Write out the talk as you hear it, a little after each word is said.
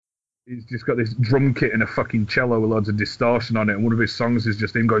he's just got this drum kit and a fucking cello with loads of distortion on it, and one of his songs is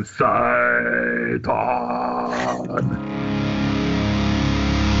just him going, Satan!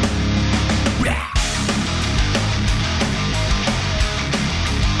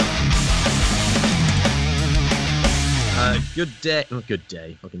 Good day. Oh, good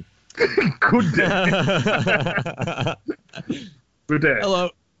day. Fucking. Good day. Good day.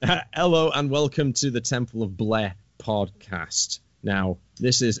 Hello, and welcome to the Temple of Blair podcast. Now,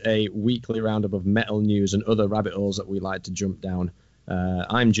 this is a weekly roundup of metal news and other rabbit holes that we like to jump down.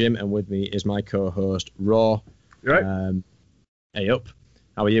 I'm Jim, and with me is my co-host, Raw. You right? Hey, up.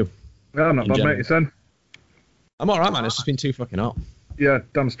 How are you? Yeah, I'm not bad, mate. You son? I'm alright, man. It's just been too fucking hot. Yeah,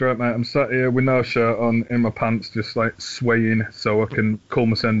 damn straight, mate. I'm sat here with no shirt on, in my pants, just like swaying so I can cool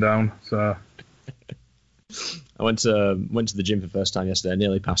myself down. So I went to the gym for the first time yesterday. I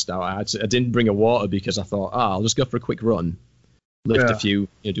nearly passed out. I didn't bring a water because I thought, I'll just go for a quick run, lift a few,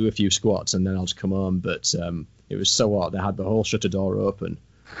 do a few squats, and then I'll just come home. But it was so hot. They had the whole shutter door open,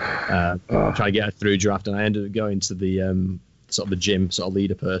 trying to get a through draft, and I ended up going to the sort of the gym sort of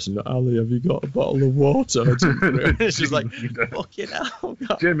leader person. Ali, have you got a bottle of water? It's just like, fucking hell,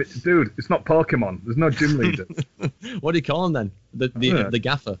 God. Jim, dude, it's not Pokemon. There's no gym leaders. What do you call him then? The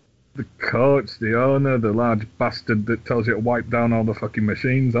gaffer. The coach, the owner, the large bastard that tells you to wipe down all the fucking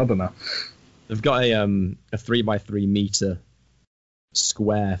machines. I don't know. They've got a 3x3 meter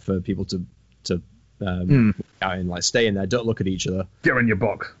square for people to out in, like, stay in there. Don't look at each other. Get in your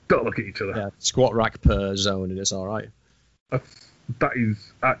box. Don't look at each other. Yeah, squat rack per zone, and it's all right. That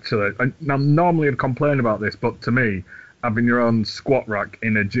is actually. Now, normally I'd complain about this, but to me, having your own squat rack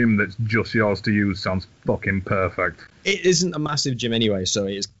in a gym that's just yours to use sounds fucking perfect. It isn't a massive gym anyway, so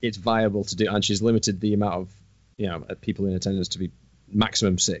it's viable to do, and she's limited the amount of people in attendance to be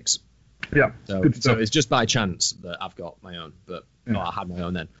maximum 6. Yeah, so it's just by chance that I've got my own, but I had my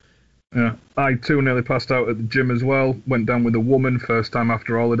own then. Yeah, I too nearly passed out at the gym as well. Went down with a woman first time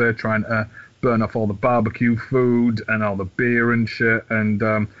after holiday, trying to burn off all the barbecue food and all the beer and shit,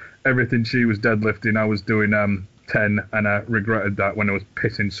 and everything she was deadlifting, I was doing 10, and I regretted that when I was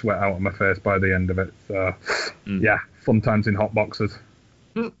pissing sweat out of my face by the end of it. So, yeah, fun times in hot boxes.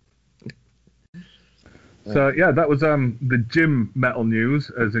 So, yeah, that was the gym metal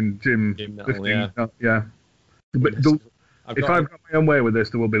news, as in gym metal, yeah. But if I've got my own way with this,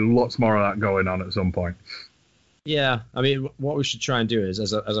 there will be lots more of that going on at some point. Yeah, I mean, what we should try and do is,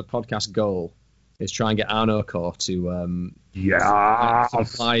 as a podcast goal, is try and get Arno Core to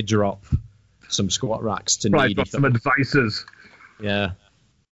supply drop some squat racks to needy. Got some advices. Yeah.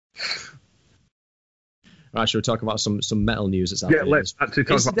 Right, should we talk about some metal news that's happening? Yeah, let's actually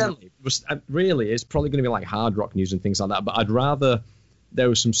talk about that. Really, it's probably going to be like hard rock news and things like that, but I'd rather there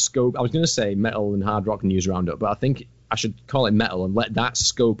was some scope. I was going to say metal and hard rock news roundup, but I think I should call it metal and let that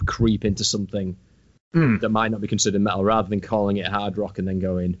scope creep into something that might not be considered metal, rather than calling it hard rock and then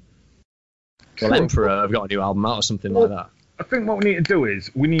going, well, Emperor have got a new album out or something like that. I think what we need to do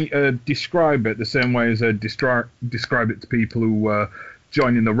is we need to describe it the same way as describe it to people who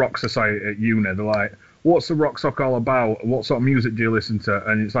join in the rock society at uni. They're like, what's the rock sock all about? What sort of music do you listen to?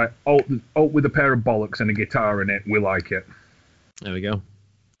 And it's like, alt with a pair of bollocks and a guitar in it, we like it. There we go.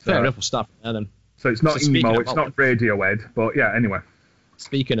 Fair enough, we'll start from there then. So it's not emo, it's not Radiohead, but yeah, anyway.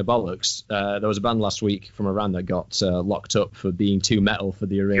 Speaking of bollocks, there was a band last week from Iran that got locked up for being too metal for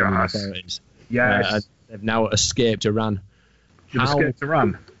the Iranian authorities. Yes. They've now escaped Iran. Escaped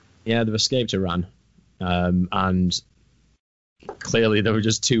Iran? Yeah, they've escaped Iran. And clearly they were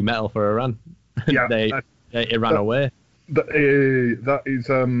just too metal for Iran. Yeah, they ran away. That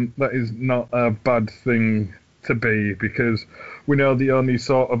is not a bad thing to be, because we know the only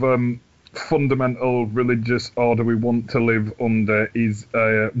sort of fundamental religious order we want to live under is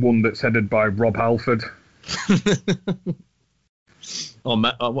one that's headed by Rob Halford.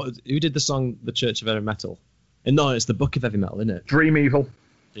 Who did the song "The Church of Heavy Metal"? No, it's the Book of Heavy Metal, isn't it? Dream Evil.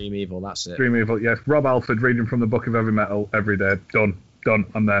 Dream Evil, that's it. Dream Evil, yes. Rob Halford reading from the Book of Heavy Metal every day. Done.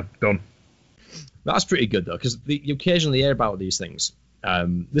 I'm there. Done. That's pretty good though, because you occasionally hear about these things.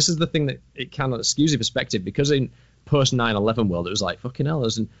 This is the thing that it cannot skews your perspective, because in post 9/11 world, it was like, fucking hell,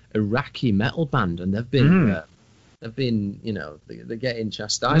 there's an Iraqi metal band, and they've been, they're getting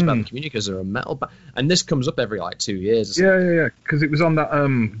chastised by the community because they're a metal band. And this comes up every 2 years. Yeah. Because it was on that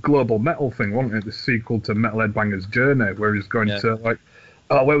global metal thing, wasn't it? The sequel to Metal Headbanger's Journey, where he's going to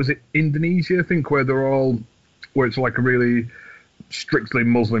where was it? Indonesia, I think, where it's like a really strictly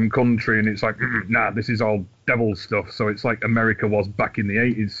Muslim country, and it's like, nah, this is all devil stuff. So it's like America was back in the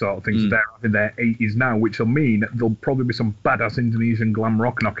 80s sort of thing. So they're having their 80s now, which will mean there'll probably be some badass Indonesian glam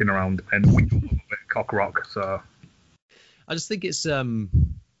rock knocking around, and we love a bit of cock rock. So I just think it's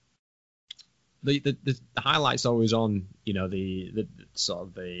the highlight's always on, the sort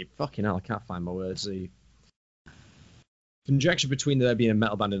of the fucking hell, I can't find my words. The conjecture between there being a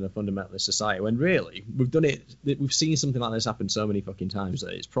metal band and a fundamentalist society, when really we've seen something like this happen so many fucking times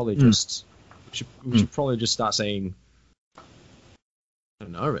that it's probably just we should probably just start saying, I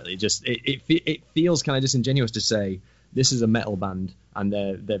don't know, really, just it feels kind of disingenuous to say this is a metal band and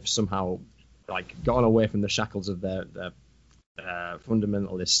they've somehow like gone away from the shackles of their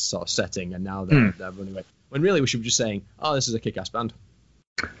fundamentalist sort of setting and now they're running away. When really we should be just saying, oh, this is a kick-ass band.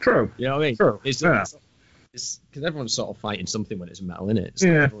 True. You know what I mean? True. It's because everyone's sort of fighting something when it's metal, isn't it? So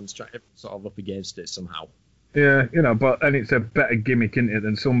everyone's sort of up against it somehow. Yeah, and it's a better gimmick, isn't it,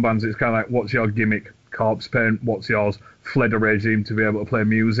 than some bands. It's kind of like, what's your gimmick? Corpse Paint. What's yours? Fled a regime to be able to play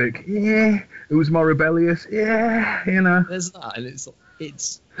music. Yeah. Who's more rebellious? Yeah, There's that, and it's.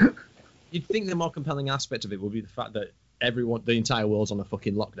 You'd think the more compelling aspect of it would be the fact that the entire world's on a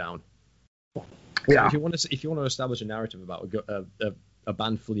fucking lockdown. Yeah. So if you want to establish a narrative about a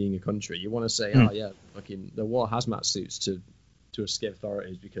band fleeing a country, you want to say, oh yeah, fucking they wore hazmat suits to escape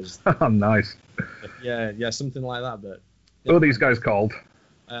authorities because. Oh, nice. Yeah, something like that. But what are these guys called?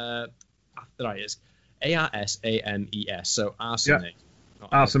 Right, it's ARSAMES. So Arsames. Yeah.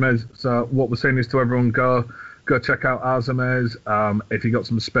 Arsames. So what we're saying is to everyone, go check out Arsames. If you got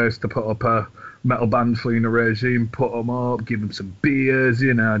some space to put up a metal band fleeing a regime, put them up, give them some beers,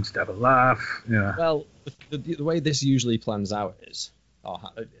 just have a laugh. Yeah. Well, the way this usually plans out is,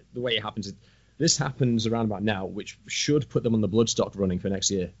 the way it happens is, this happens around about now, which should put them on the Bloodstock running for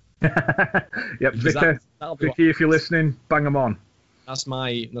next year. Yep, Vicky, if you're listening, bang them on. That's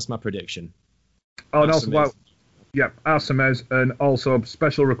my prediction. Oh, and also, Arsames, and also a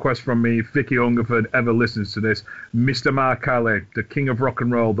special request from me, if Vicky Hungerford ever listens to this, Mr. Mark Alley, the king of rock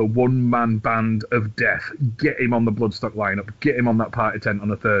and roll, the one-man band of death, get him on the Bloodstock lineup, get him on that party tent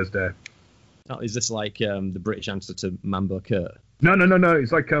on a Thursday. Oh, is this like the British answer to Mambo Kurt? No.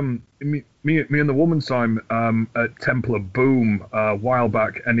 It's like me and the woman saw him at Temple of Boom a while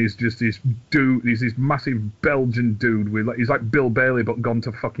back, and he's just this dude. He's this massive Belgian dude he's like Bill Bailey but gone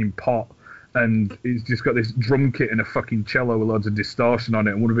to fucking pot, and he's just got this drum kit and a fucking cello with loads of distortion on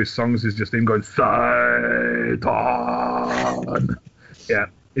it. And one of his songs is just him going Satan. Yeah.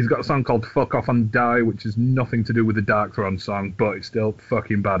 He's got a song called Fuck Off and Die, which has nothing to do with the Dark Throne song, but it's still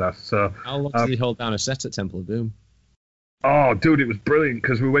fucking badass. So, how long did he hold down a set at Temple of Doom? Oh, dude, it was brilliant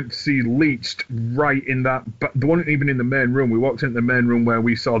because we went to see Leached right in that. But they weren't even in the main room. We walked into the main room where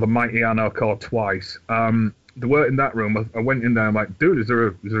we saw the Mighty Anarcho twice. They weren't in that room. I went in there. I'm like, dude, is there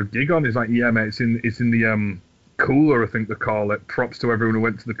a gig on? He's like, yeah, mate. It's in the cooler, I think they call it. Props to everyone who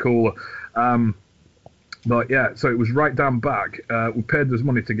went to the cooler. But yeah, so it was right down back. We paid us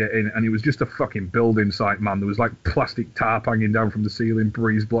money to get in, and it was just a fucking building site, man. There was like plastic tarp hanging down from the ceiling,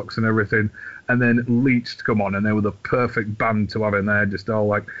 breeze blocks and everything. And then Leached come on, and they were the perfect band to have in there, just all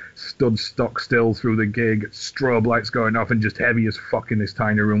like stood stock still through the gig, strobe lights going off, and just heavy as fuck in this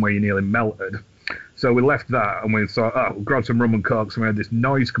tiny room where you nearly melted. So we left that, and we thought, we'll grab some rum and cokes, and we had this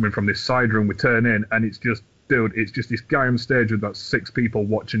noise coming from this side room. We turn in, and it's just, dude, it's just this guy on stage with about 6 people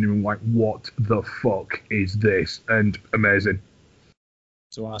watching him like, what the fuck is this? And amazing.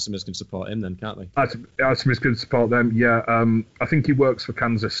 So Arsames can support him then, can't they? Arsames can support them, yeah. I think he works for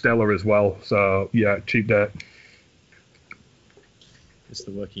Kansas Stella as well, so yeah, cheap date. It's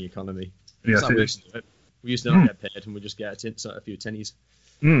the working economy. Yes, we used to not get paid, and we just get a few tennies.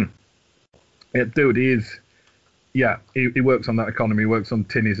 Yeah, dude, he works on that economy. He works on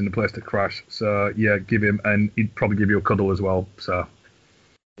tinnies and a place to crash. So yeah, give him, and he'd probably give you a cuddle as well. So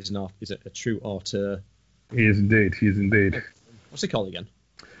he's a true auteur. He is indeed. What's he called again?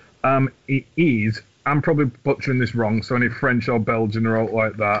 He is. I'm probably butchering this wrong. So any French or Belgian or out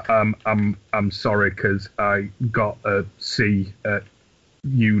like that, I'm sorry because I got a C at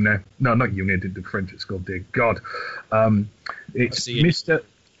uni. No, not uni. I did the French at school. Dear God, it's Mr.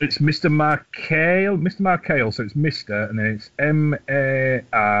 It's Mr. Marcaille. Mr. Marcaille, so it's Mr. and then it's Marcaille.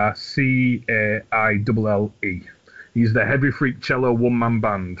 He's the Heavy Freak Cello one-man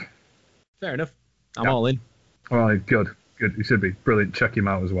band. Fair enough. I'm all in. All right, good. He should be. Brilliant. Check him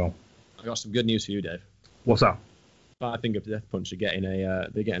out as well. I got some good news for you, Dave. What's that? I think of Death Punch are getting a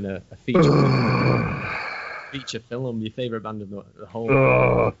feature feature film. Your favourite band of the whole.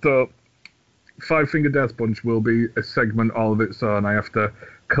 The Five Finger Death Punch will be a segment all of its own. I have to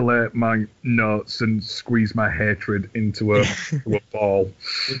collate my notes and squeeze my hatred into a ball.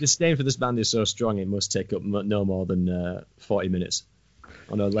 The disdain for this band is so strong it must take up no more than 40 minutes.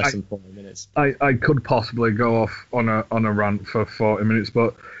 Or no, less than 40 minutes. I could possibly go off on a rant for 40 minutes,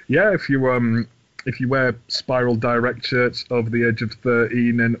 but yeah, if you if you wear spiral direct shirts over the age of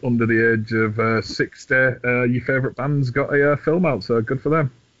 13 and under the age of 60, your favourite band's got a film out, so good for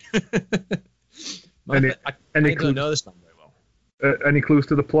them. I don't know this band very well. Any clues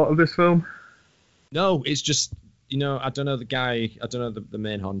to the plot of this film? No, it's just, I don't know the guy, I don't know the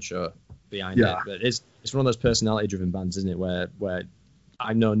main honcho behind it, but it's one of those personality-driven bands, isn't it, where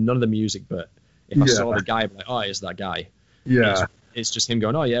I know none of the music, but if I saw the guy, I'd be like, oh, it's that guy. Yeah. It's just him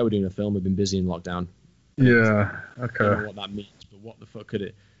going, oh, yeah, we're doing a film, we've been busy in lockdown. Yeah, okay. I don't know what that means, but what the fuck could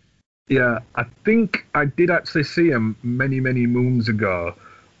it... Yeah, I think I did actually see him many, many moons ago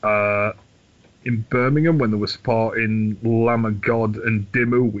in Birmingham when they were supporting Lamb of God and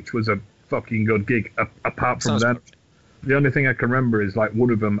Dimmu, which was a fucking good gig. Apart from that, the only thing I can remember is like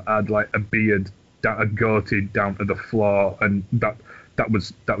one of them had like a beard, a goatee down to the floor, and that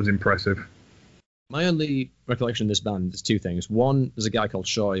was impressive. My only recollection of this band is two things. One, there's a guy called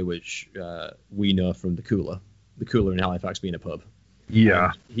Shoy, which we know from the Cooler in Halifax being a pub.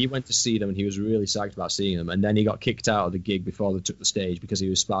 Yeah. And he went to see them and he was really psyched about seeing them, and then he got kicked out of the gig before they took the stage because he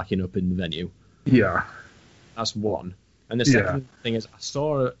was sparking up in the venue. Yeah. That's one. And the second thing is I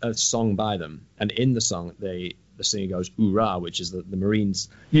saw a song by them, and in the song the singer goes "Hoorah," which is the Marines.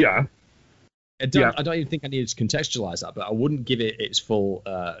 Yeah. I don't even think I needed to contextualize that, but I wouldn't give it its full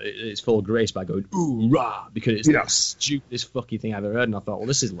grace by going "Hoorah" because it's the stupidest fucking thing I've ever heard, and I thought, well,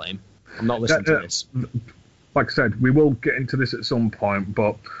 this is lame. I'm not listening to this. Like I said, we will get into this at some point,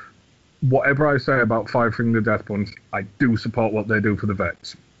 but whatever I say about Five Finger Death Punch, I do support what they do for the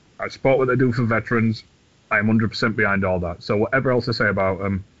vets. I support what they do for veterans. I am 100% behind all that. So whatever else I say about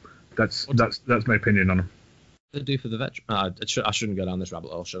them, that's my opinion on them. What do they do for the veterans? I shouldn't go down this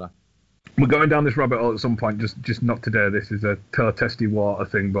rabbit hole, should I? We're going down this rabbit hole at some point, just not today. This is a testy water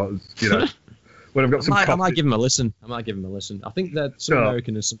thing, but when I've got some I might give him a listen. I think they're some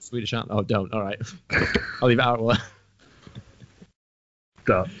American and some Swedish. Oh, don't. All right. I'll leave it out.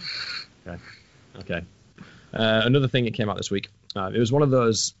 Okay. Another thing that came out this week. It was one of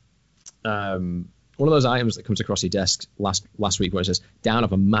those items that comes across your desk last week where it says down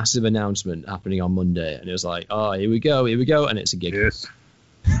of a massive announcement happening on Monday, and it was like, oh, here we go, and it's a gig. Yes.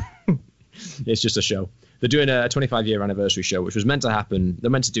 It's just a show. They're doing a 25-year anniversary show, which was meant to happen.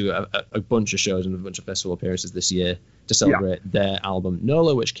 They're meant to do a bunch of shows and a bunch of festival appearances this year to celebrate their album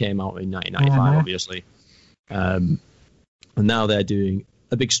Nola, which came out in 1995, obviously. And now they're doing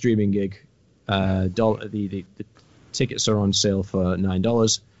a big streaming gig. The tickets are on sale for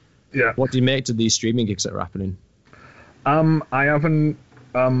 $9. Yeah. What do you make of these streaming gigs that are happening? I haven't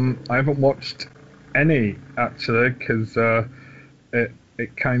watched any actually, because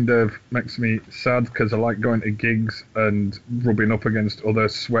it kind of makes me sad because I like going to gigs and rubbing up against other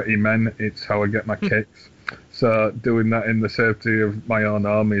sweaty men. It's how I get my kicks. So doing that in the safety of my own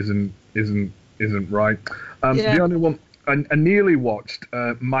home isn't right. The only one I nearly watched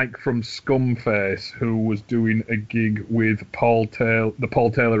Mike from Scumface, who was doing a gig with the Paul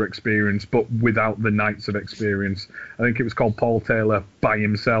Taylor Experience, but without the Nights of Experience. I think it was called Paul Taylor by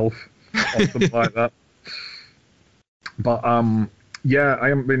himself or something like that. But I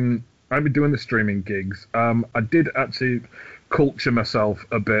haven't been doing the streaming gigs. I did actually culture myself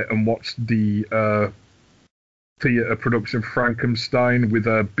a bit and watch the theatre production Frankenstein with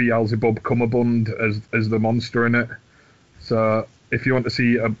Beelzebub Cummerbund as the monster in it. So if you want to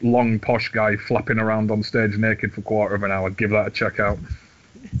see a long posh guy flapping around on stage naked for a quarter of an hour, give that a check out.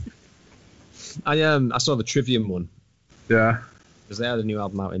 I saw the Trivium one. Yeah. Because they had a new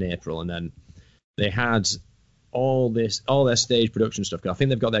album out in April, and then they had all their stage production stuff. I think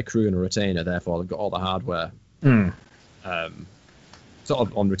they've got their crew in a retainer, therefore they've got all the hardware sort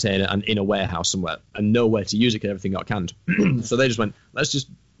of on retainer and in a warehouse somewhere, and nowhere to use it because everything got canned. So they just went, let's just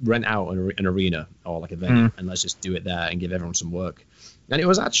rent out an arena or like a venue and let's just do it there and give everyone some work. And it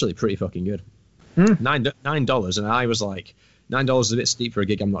was actually pretty fucking good. $9, and I was like, $9 is a bit steep for a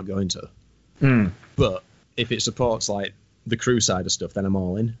gig I'm not going to. But if it supports like the crew side of stuff, then I'm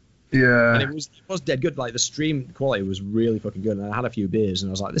all in. Yeah. And it was dead good. Like the stream quality was really fucking good, and I had a few beers and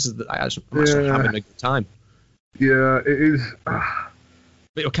I was like, I'm actually having a good time. Yeah, it is.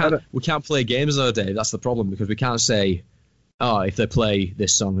 But we can't play games though, Dave. That's the problem, because we can't say, oh, if they play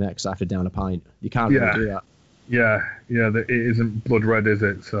this song next, I have to down a pint. You can't really do that. Yeah, it isn't blood red, is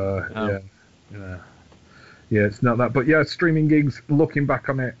it? So yeah, it's not that. But yeah, streaming gigs. Looking back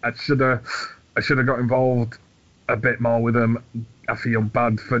on it, I should have got involved a bit more with them. I feel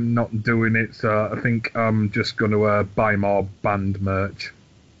bad for not doing it, so I think I'm just going to buy more band merch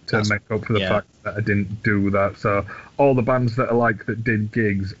to make up for the fact that I didn't do that. So all the bands that I like that did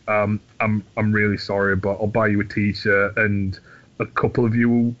gigs, I'm really sorry, but I'll buy you a t-shirt and a couple of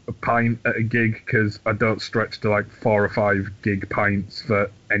you a pint at a gig, because I don't stretch to like 4 or 5 gig pints for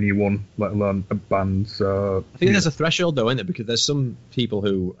anyone, let alone a band. So I think there's a threshold though, isn't there? Because there's some people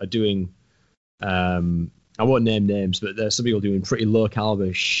who are doing, I won't name names, but there's some people doing pretty low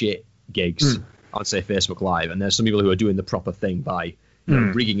caliber shit gigs on say Facebook Live, and there's some people who are doing the proper thing by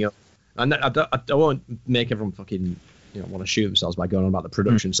rigging up. And I won't make everyone fucking want to shoot themselves by going on about the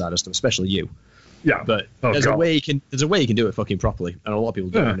production side of stuff, especially you. Yeah, but there's a way you can do it fucking properly, and a lot of people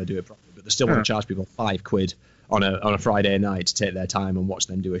don't want to do it properly, but they still want to charge people £5 on a Friday night to take their time and watch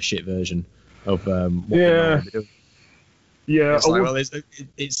them do a shit version of what they're doing. Yeah, it's like, well,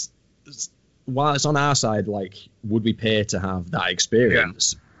 it's while it's on our side, like, would we pay to have that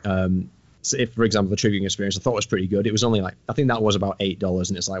experience? So if, for example, the triggering experience, I thought was pretty good. It was only like, I think that was about $8,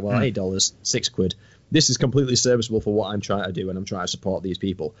 and it's like, well, $8, £6. This is completely serviceable for what I'm trying to do, and I'm trying to support these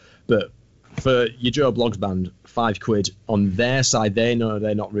people. But for your Joe Bloggs band, £5 on their side, they know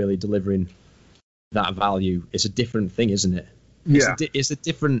they're not really delivering that value. It's a different thing, isn't it? Yeah, it's a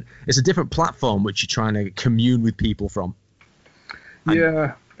different platform which you're trying to commune with people from.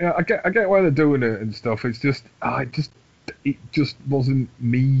 And I get why they're doing it and stuff. It's just, it just wasn't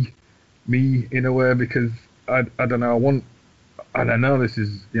me in a way, because I don't know. And I know this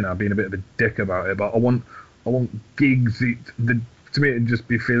is being a bit of a dick about it, but I want gigs. To me, it'd just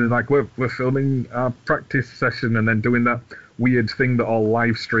be feeling like we're filming our practice session and then doing that weird thing that all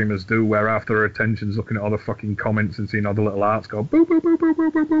live streamers do, where after their attention's looking at all the fucking comments and seeing all the little arts go boo boo boo boo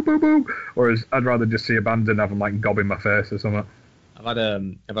boo boo boo boo boo. Whereas I'd rather just see a band and have them like gobbing my face or something. I've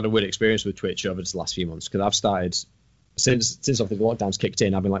had a weird experience with Twitch over the last few months, because I've started since obviously the lockdown's kicked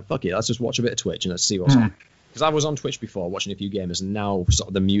in. I've been like, fuck it, let's just watch a bit of Twitch and let's see what's on. Because I was on Twitch before watching a few gamers, and now sort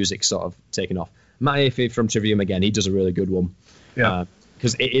of the music's sort of taken off. Matt Afey from Trivium again, he does a really good one. Yeah.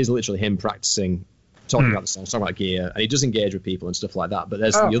 Because it is literally him practicing, talking about the songs, talking about gear, and he does engage with people and stuff like that. But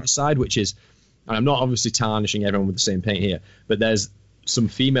there's the other side, which is, and I'm not obviously tarnishing everyone with the same paint here, but there's some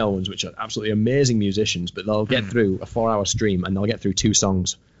female ones which are absolutely amazing musicians, but they'll get through a 4-hour stream and they'll get through 2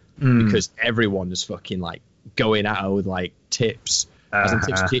 songs because everyone is fucking like going at her with like tips. As in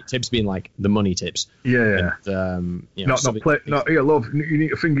tips being like the money tips. Yeah. And, not here, love. You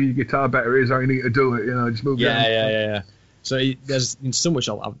need to finger your guitar better. Here's how you need to do it. Just move. Yeah. So there's been so much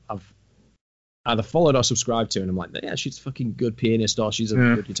I've either followed or subscribed to, and I'm like, yeah, she's a fucking good pianist, or she's a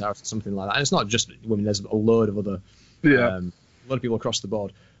good guitarist, or something like that. And it's not just women. There's a load of other, a lot of people across the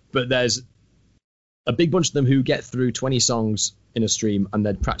board. But there's a big bunch of them who get through 20 songs in a stream and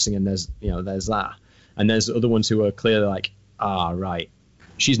they're practicing, and there's that, and there's other ones who are clearly like, right,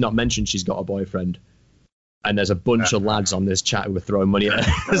 she's not mentioned she's got a boyfriend, and there's a bunch of lads on this chat who are throwing money at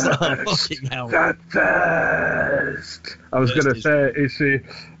her. It's like, fucking hell. That first. I was going to say,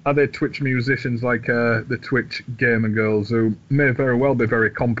 are there Twitch musicians like the Twitch gamer girls who may very well be very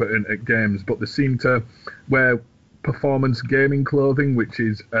competent at games, but they seem to wear performance gaming clothing, which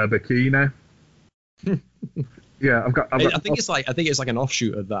is a bikini? Yeah, I think it's like an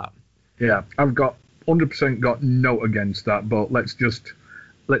offshoot of that. Yeah, I've got 100% got no against that, but let's just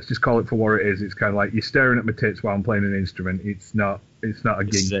call it for what it is. It's kind of like you're staring at my tits while I'm playing an instrument. It's not a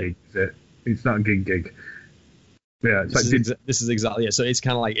gig, is it? It's not a gig. Yeah, this is exactly it. So it's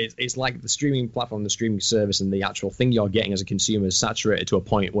kind of like it's like the streaming platform, the streaming service, and the actual thing you're getting as a consumer is saturated to a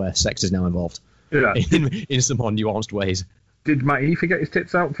point where sex is now involved. Yeah, in some more nuanced ways. Did Matt Heafy get his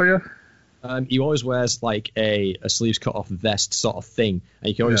tits out for you? He always wears like a sleeves cut off vest sort of thing, and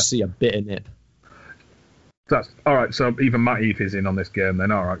you can always see a bit of nip. That's all right. So even Matt Heafy's in on this game,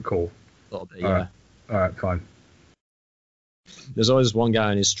 then. All right, cool. A little bit, yeah. All right, fine. There's always one guy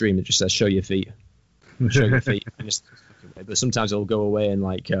on his stream that just says, "Show your feet, show your feet." And just, but sometimes he'll go away and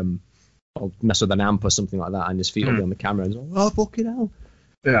like, I'll mess with an amp or something like that, and his feet will be on the camera, and oh fucking hell,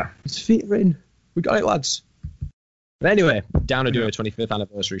 yeah, his feet are in. We got it, lads. But anyway, down to doing a 25th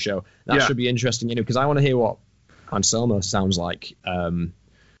anniversary show. That should be interesting, because I want to hear what Anselmo sounds like.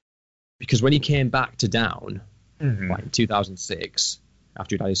 Because when he came back to Down, like in 2006,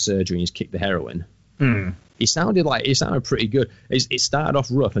 after he'd had his surgery and he's kicked the heroin, he sounded pretty good. It started off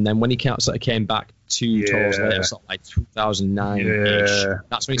rough, and then when he sort of came back 2 tours later, sort of like 2009-ish,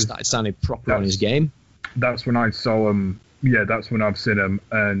 that's when he started sounding proper on his game. That's when I saw him. Yeah, that's when I've seen him,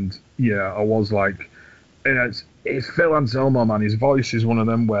 and I was like, it's Phil Anselmo, man. His voice is one of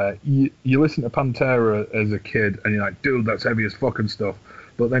them where you listen to Pantera as a kid, and you're like, dude, that's heavy as fucking stuff.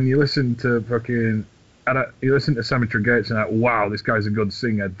 But then you listen to Cemetery Gates and like, wow, this guy's a good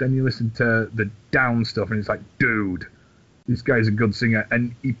singer. Then you listen to the Down stuff and it's like, dude, this guy's a good singer,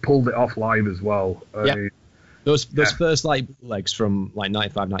 and he pulled it off live as well. Those first like bootlegs from like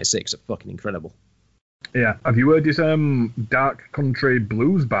 95, 96 are fucking incredible. Yeah. Have you heard his dark country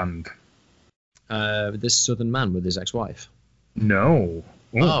blues band? This Southern man with his ex-wife. No.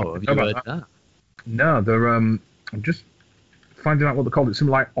 Oh, have you heard that? No, they're I'm just finding out what they're called. It's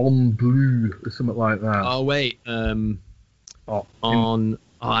something like On Blue or something like that. Oh wait, I know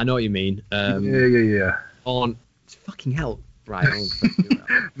what you mean. Yeah. On fucking hell, right?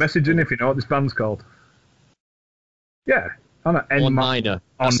 Message in if you know what this band's called. Yeah, On Minor.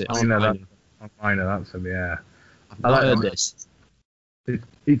 On Minor. That's him. Yeah. I've not heard this.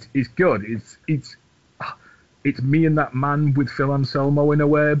 It's good. It's me and that man with Phil Anselmo in a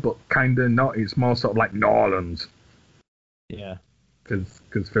way, but kind of not. It's more sort of like New Orleans. Yeah.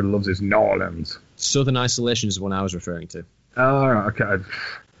 Because Phil loves his New Orleans. Southern Isolation is the one I was referring to. Oh, okay.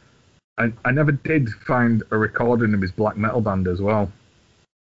 I never did find a recording of his black metal band as well.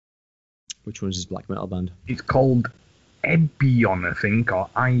 Which one's his black metal band? It's called Eibon, I think, or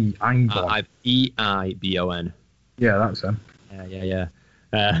Eibon. Eibon. Yeah, that's him. Yeah.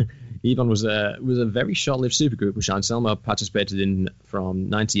 Eibon was a very short-lived supergroup which Anselmo participated in from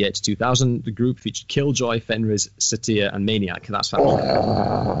 98 to 2000. The group featured Killjoy, Fenriz, Satir, and Maniac. That's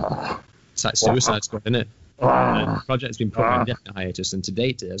it's like Suicide Squad, isn't it? The project has been put on indefinite hiatus, and to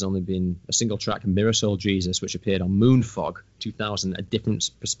date it has only been a single track, Mirror Soul Jesus, which appeared on Moonfog 2000, a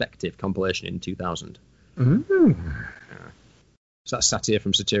different perspective compilation in 2000. So that's Satir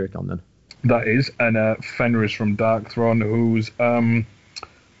from Satyricon then. That is, and Fenris from Darkthrone, whose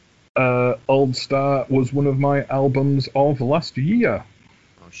Old Star was one of my albums of last year.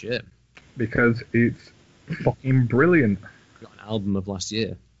 Oh shit! Because it's fucking brilliant. You got an album of last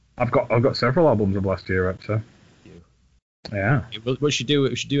year. I've got several albums of last year, actually. Yeah. We should do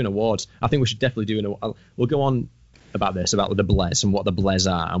an awards. I think we should definitely do an award. We'll go on about this, about the Blez and what the Blez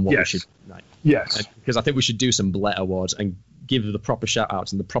are and what we should. Like, yes. Because I think we should do some Bleh awards and give the proper shout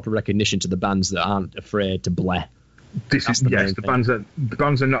outs and the proper recognition to the bands that aren't afraid to bleh. The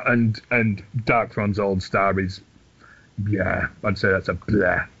bands are not, and Darkthrone's Old Star is, yeah, I'd say that's a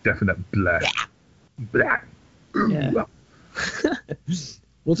bleh, definite bleh. Bleh. Yeah.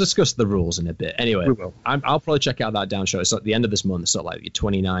 We'll discuss the rules in a bit. Anyway, we will. I'll probably check out that down show. It's at the end of this month, sort of like the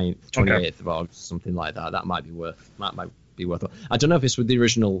 29th, 28th of August, something like that. That might be worth it. I don't know if it's with the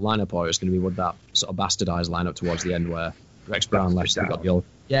original lineup or it's going to be with that sort of bastardized lineup towards the end where Rex Brown left. So we got the old.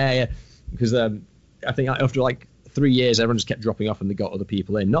 Yeah. Because I think after like 3 years, everyone just kept dropping off and they got other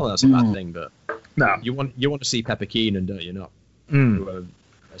people in. Not that that's a bad thing, but no, you want to see Pepper Keenan, don't you? Not who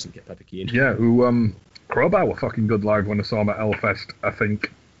doesn't get Pepper Keenan. Yeah, who Crowbar were fucking good live when I saw them at Hellfest, I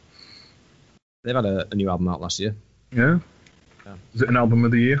think. They've had a new album out last year. Yeah? Is it an album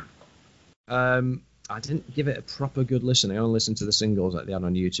of the year? I didn't give it a proper good listen. I only listened to the singles that they had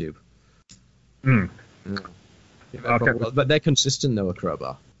on YouTube. Okay. But they're consistent, though, a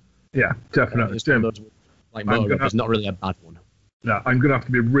Crowbar. Yeah, definitely. It's one of those, like Motorhead, it's not really a bad one. No, I'm going to have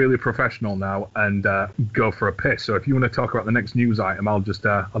to be really professional now and go for a piss. So if you want to talk about the next news item, I'll just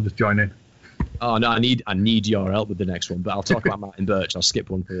join in. Oh no, I need your help with the next one, but I'll talk about Martin Birch. I'll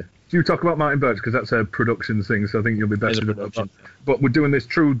skip one for you. Do you talk about Martin Birch because that's a production thing? So I think you'll be better. But we're doing this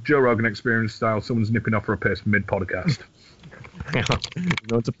true Joe Rogan Experience style. Someone's nipping off for a piss mid podcast.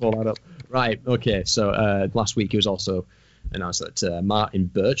 Going to pull that up. Right. Okay. So last week it was also announced that Martin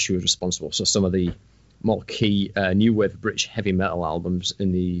Birch, who was responsible for some of the more key new wave British heavy metal albums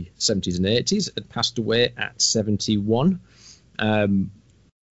in the 70s and 80s, had passed away at 71.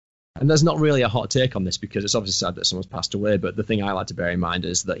 And there's not really a hot take on this because it's obviously sad that someone's passed away, but the thing I like to bear in mind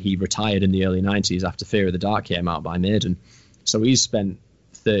is that he retired in the early 90s after Fear of the Dark came out by Maiden. So he's spent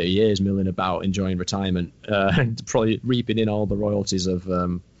 30 years milling about enjoying retirement, probably reaping in all the royalties of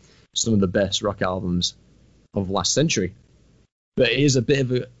some of the best rock albums of last century. But it is a bit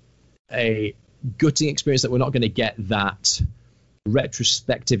of a gutting experience that we're not going to get that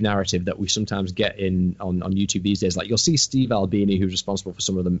retrospective narrative that we sometimes get on YouTube these days. Like you'll see Steve Albini, who's responsible for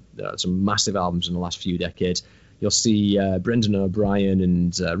some of the some massive albums in the last few decades. You'll see Brendan O'Brien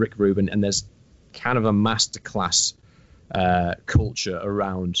and Rick Rubin, and there's kind of a masterclass culture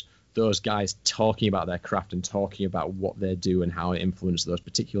around those guys talking about their craft and talking about what they do and how it influenced those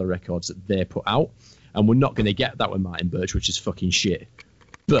particular records that they put out. And we're not going to get that with Martin Birch, which is fucking shit.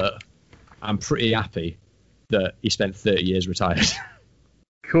 But I'm pretty happy that he spent 30 years retired.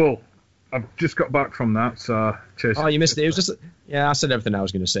 Cool. I've just got back from that, so cheers. Oh, you missed it. It was just, I said everything I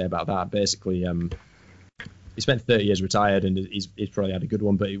was going to say about that. Basically, he spent 30 years retired, and he's probably had a good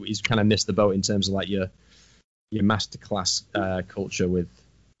one, but he's kind of missed the boat in terms of like your masterclass culture with,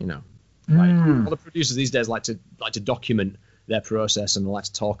 like all the producers these days like to document their process and like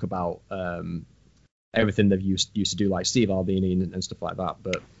to talk about everything they've used to do, like Steve Albini and stuff like that.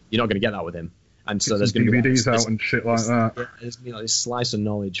 But you're not going to get that with him. And so there's going to be DVDs out and shit like that. Yeah, there's going to be like this slice of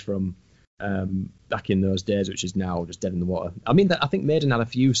knowledge from back in those days, which is now just dead in the water. I mean, I think Maiden had a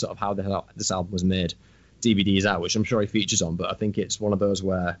few sort of how this album was made DVDs out, which I'm sure he features on, but I think it's one of those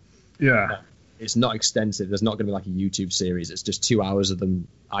where it's not extensive. There's not going to be like a YouTube series. It's just 2 hours of them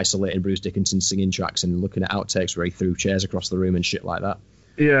isolating Bruce Dickinson singing tracks and looking at outtakes where he threw chairs across the room and shit like that.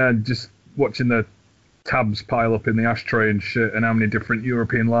 Yeah, just watching the tabs pile up in the ashtray and shit, and how many different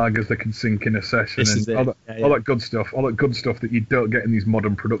European lagers they can sink in a session, and all that good stuff. All that good stuff that you don't get in these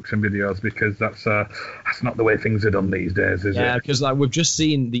modern production videos, because that's not the way things are done these days, is it? Yeah, because like we've just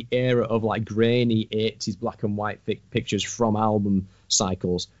seen the era of like grainy 80s black and white pictures from album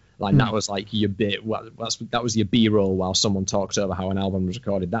cycles. Like that was like your bit. That was your B-roll while someone talks over how an album was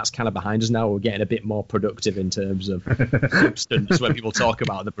recorded. That's kind of behind us now. We're getting a bit more productive in terms of substance when people talk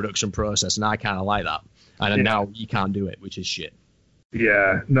about the production process, and I kind of like that. And now you can't do it, which is shit.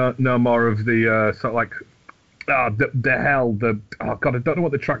 Yeah, no more of the sort of like oh god, I don't know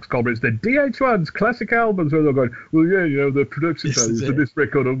what the track's called, but it's the DH1's classic albums where they're going, well, yeah, you know, the production values for this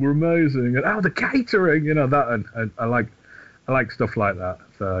record were amazing, and the catering, you know, that, and I like stuff like that.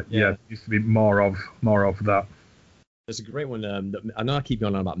 So yeah, it used to be more of that. There's a great one. I know I keep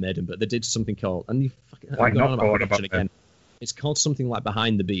going on about Maiden, but they did something called, and you fucking why not go on about again? It's called something like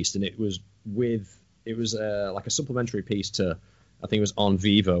Behind the Beast, and it was like a supplementary piece to, I think it was On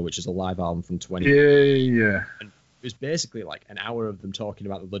Vivo, which is a live album from 20. Yeah. And it was basically like an hour of them talking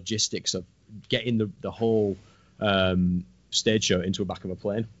about the logistics of getting the whole stage show into the back of a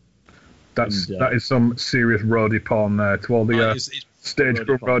plane. That is some serious roadie porn there. To all the stage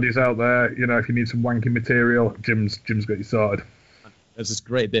roadies out there, you know, if you need some wanky material, Jim's got you sorted. There's this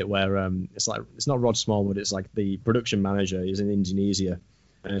great bit where it's not Rod Smallwood, it's like the production manager is in Indonesia,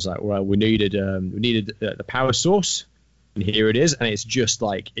 and it's like, well, we needed the power source, and here it is, and it's just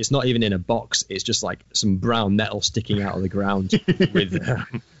like, it's not even in a box, it's just like some brown metal sticking out of the ground with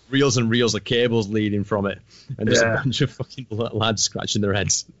reels and reels of cables leading from it, and there's a bunch of fucking lads scratching their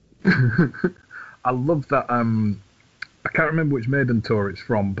heads. I love that. I can't remember which Maiden tour it's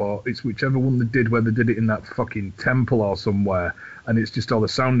from, but it's whichever one they did, where they did it in that fucking temple or somewhere, and it's just all the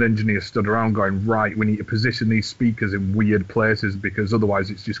sound engineers stood around going, right, we need to position these speakers in weird places, because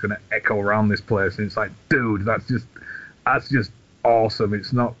otherwise it's just going to echo around this place. And it's like, dude, that's just awesome.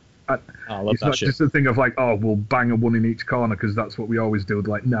 It's not. It's not just a thing of like, oh, we'll bang a one in each corner because that's what we always do.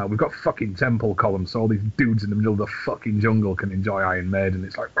 Like, no, we've got fucking temple columns, so all these dudes in the middle of the fucking jungle can enjoy Iron Maiden.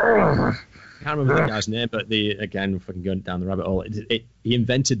 It's like, ugh. I can't remember the guy's name, but again, fucking going down the rabbit hole. He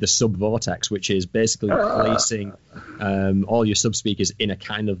invented the sub-vortex, which is basically placing all your sub-speakers in a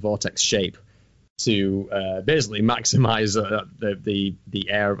kind of vortex shape to basically maximize the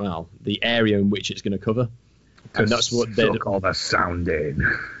air, well, the area in which it's going to cover. And that's what they call the sound in.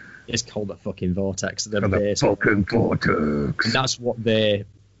 It's called the fucking vortex. The fucking vortex. And that's what they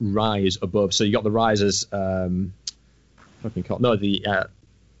rise above. So you got the risers, the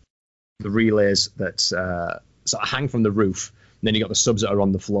relays that sort of hang from the roof. And then you got the subs that are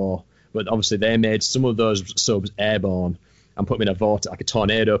on the floor. But obviously they made some of those subs airborne and put them in a vortex, like a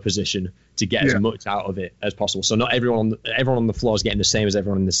tornado position, to get as much out of it as possible. So not everyone on the floor is getting the same as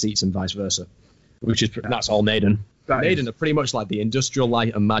everyone in the seats, and vice versa. That's all Maiden. Maiden are pretty much like the Industrial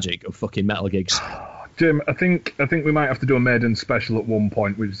Light and Magic of fucking metal gigs. Jim, I think we might have to do a Maiden special at one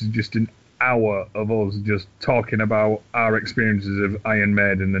point, which is just an hour of us just talking about our experiences of Iron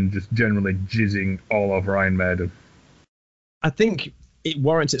Maiden and just generally jizzing all over Iron Maiden. I think it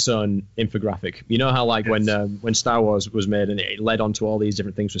warrants its own infographic. You know how like when Star Wars was made and it led on to all these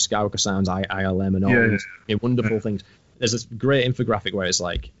different things with Skywalker Sounds, ILM and all these wonderful things. There's this great infographic where it's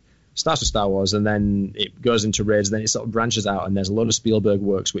like, starts with Star Wars and then it goes into Raids, then it sort of branches out, and there's a lot of Spielberg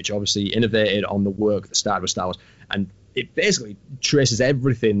works which obviously innovated on the work that started with Star Wars, and it basically traces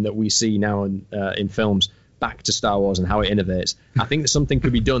everything that we see now in films back to Star Wars and how it innovates. I think that something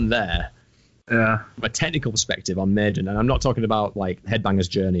could be done there from a technical perspective on Maiden, and I'm not talking about like Headbanger's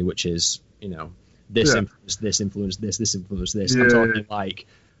Journey, which is, you know, this influenced this. I'm talking like,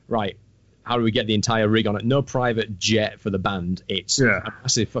 right, how do we get the entire rig on it? No private jet for the band. It's a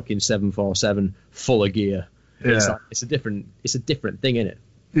massive fucking 747 full of gear. Yeah. It's a different thing, isn't it?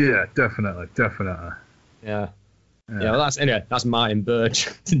 Yeah, definitely. Yeah. Well, that's Martin Birch.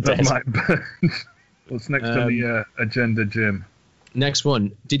 That's Martin Birch. What's next on the agenda, Jim? Next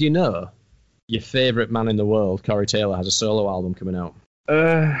one. Did you know your favourite man in the world, Corey Taylor, has a solo album coming out?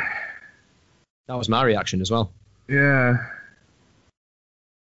 That was my reaction as well. Yeah.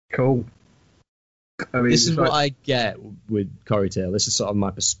 Cool. I mean, this is what I get with Corey Taylor. This is sort of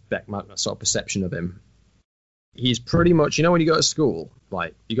my sort of perception of him. he's pretty much, you know, when you go to school,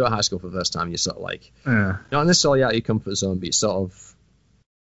 like you go to high school for the first time, you're sort of like, Yeah. not necessarily out of your comfort zone, but it's sort of,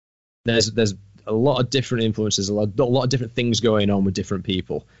 there's a lot of different influences, a lot of different things going on with different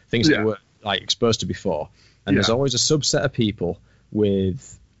people, things that you were like exposed to before, and there's always a subset of people who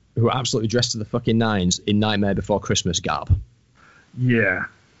are absolutely dressed to the fucking nines in Nightmare Before Christmas garb. Yeah.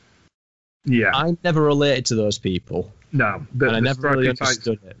 I never related to those people. No, and I never really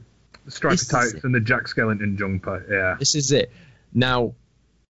understood it. The stripy tights and the Jack Skellington jumper, yeah. This is it. Now,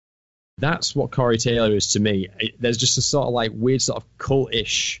 that's what Corey Taylor is to me. There's just a sort of like weird sort of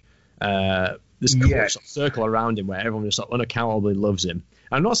cultish, this cult sort of circle around him where everyone just sort of unaccountably loves him.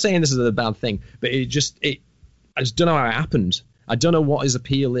 I'm not saying this is a bad thing, but I just don't know how it happened. I don't know what his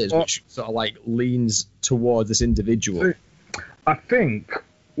appeal is, which sort of like leans towards this individual. I think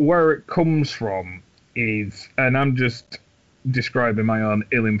where it comes from is, and I'm just describing my own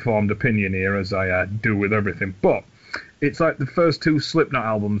ill-informed opinion here, as I do with everything, but it's like the first two Slipknot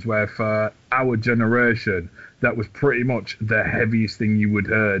albums where for our generation, that was pretty much the heaviest thing you would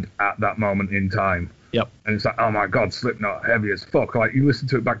heard at that moment in time. Yep. And it's like, oh my God, Slipknot, heavy as fuck. Like, you listen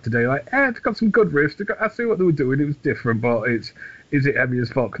to it back today, like, it's got some good riffs. I see what they were doing. It was different, but is it heavy as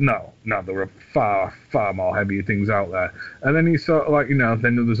fuck? No, there were far, far more heavier things out there. And then he's sort of like, you know,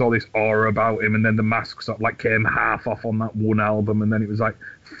 then there was all this aura about him, and then the mask sort of like came half off on that one album, and then it was like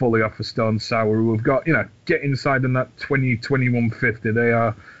fully off for Stone Sour, who have got, you know, Get Inside and that 2150. They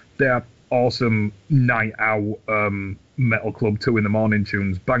are awesome night out metal club 2 in the morning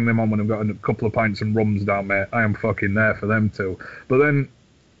tunes. Bang them on when I've got a couple of pints and rums down there. I am fucking there for them too. But then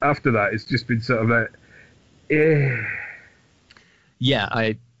after that, it's just been sort of like,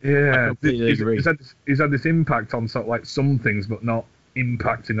 I completely agree. He's had this impact on sort of like some things, but not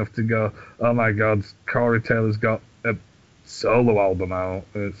impact enough to go, oh my God, Corey Taylor's got a solo album out.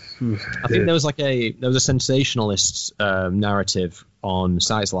 I think there was a sensationalist narrative on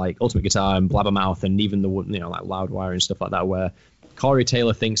sites like Ultimate Guitar and Blabbermouth and even the, you know, like Loudwire and stuff like that, where Corey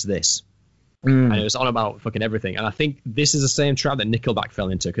Taylor thinks this. And it was on about fucking everything. And I think this is the same trap that Nickelback fell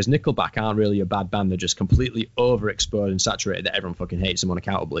into, because Nickelback aren't really a bad band. They're just completely overexposed and saturated that everyone fucking hates them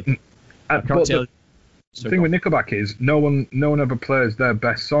unaccountably. The thing with Nickelback is no one ever plays their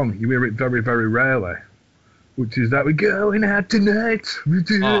best song. You hear it very, very rarely, which is that we're going out tonight. We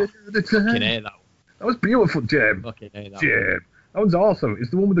do it all the time. Fucking hate that. That was beautiful, Jim. Fucking hate that. Jim. That one's awesome. It's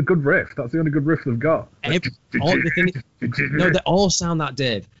the one with the good riff. That's the only good riff they've got. No, they all sound that,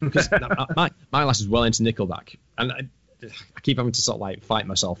 Dave. Because my lass is well into Nickelback, and I keep having to sort of like fight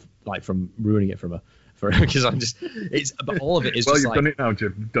myself like from ruining it from her, because I'm just but all of it is just you've done it now,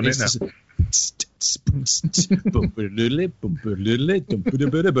 Jim. You've done it now.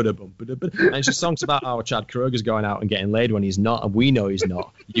 And it's just songs about how Chad Kroger's going out and getting laid when he's not, and we know he's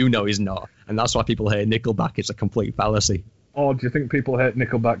not. You know he's not, and that's why people hate Nickelback. It's a complete fallacy. Or do you think people hate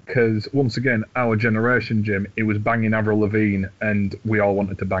Nickelback because, once again, our generation, Jim, it was banging Avril Lavigne, and we all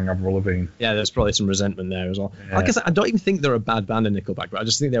wanted to bang Avril Lavigne? Yeah, there's probably some resentment there as well. Yeah. Like I said, I don't even think they're a bad band in Nickelback, but I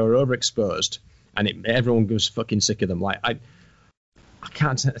just think they were overexposed, and everyone was fucking sick of them. Like, I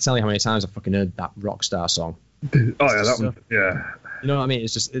can't tell you how many times I've fucking heard that Rockstar song. That one, yeah. You know what I mean?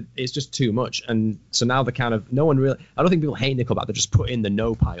 It's just too much, and so now the kind of, no one really, I don't think people hate Nickelback, they just put in the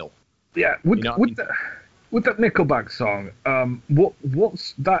no pile. Yeah, with that Nickelback song,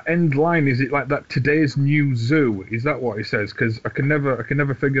 what's that end line? Is it like that today's new zoo? Is that what he says? Because I can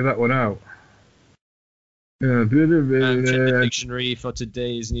never figure that one out. Check the dictionary for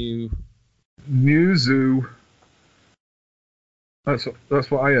today's new zoo. That's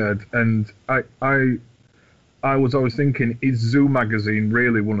what I heard, and I was always thinking, is Zoo magazine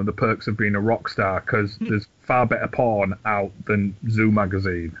really one of the perks of being a rock star? Because there's far better porn out than Zoo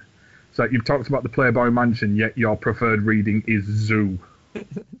magazine. So you've talked about the Playboy Mansion, yet your preferred reading is Zoo.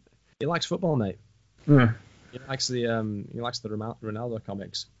 He likes football, mate. Yeah. He likes the Ronaldo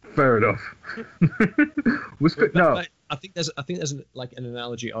comics. Fair enough. I think there's like an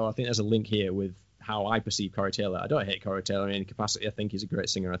analogy, or I think there's a link here with how I perceive Corey Taylor. I don't hate Corey Taylor in any capacity. I think he's a great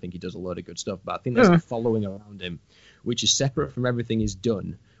singer. I think he does a load of good stuff. But I think there's a following around him, which is separate from everything he's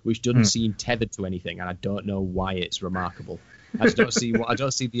done, which doesn't seem tethered to anything, and I don't know why it's remarkable. I just don't see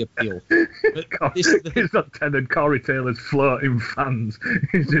the appeal. But it's not tethered. Corey Taylor's floating fans.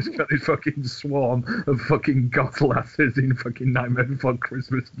 He's just got this fucking swarm of fucking goth lasses in fucking Nightmare Before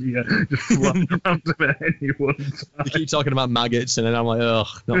Christmas gear just floating around him at any one time. You keep talking about maggots, and then I'm like, ugh,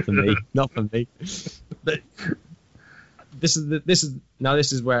 not for me, not for me. But this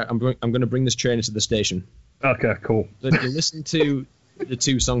is where I'm going to bring this train into the station. Okay, cool. So if you listen to the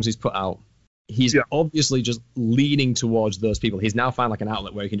two songs he's put out, he's obviously just leaning towards those people. He's now found like an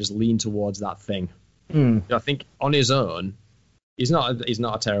outlet where he can just lean towards that thing. I think on his own, he's not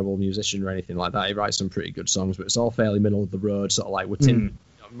a terrible musician or anything like that. He writes some pretty good songs, but it's all fairly middle of the road, sort of like we're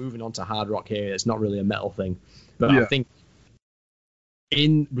moving on to hard rock here. It's not really a metal thing. But I think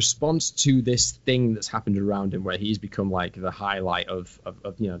in response to this thing that's happened around him, where he's become like the highlight of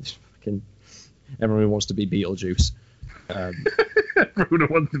fucking everyone wants to be Beetlejuice. Everyone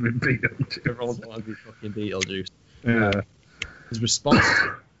wants to be Beetlejuice. Everyone wants to be fucking Beetlejuice. Yeah. His response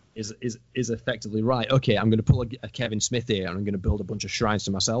is effectively right. Okay, I'm going to pull a Kevin Smith here, and I'm going to build a bunch of shrines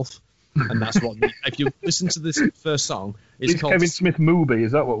to myself. And that's what. If you listen to this first song, it's called Kevin Smith movie.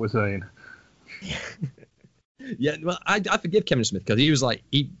 Is that what we're saying? Yeah, well, I forgive Kevin Smith because he was like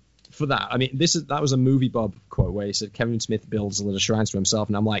for that. I mean, that was a Movie Bob quote where he said Kevin Smith builds a little shrines to himself,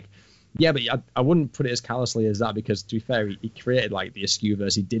 and I'm like, yeah, but I wouldn't put it as callously as that because to be fair, he created like the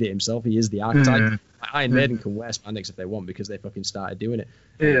Askew-verse. He did it himself. He is the archetype. Iron Maiden can wear spandex if they want because they fucking started doing it.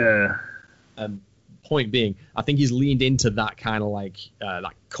 Yeah. Point being, I think he's leaned into that kind of like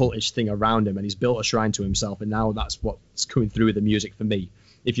that cultish thing around him, and he's built a shrine to himself, and now that's what's coming through with the music for me.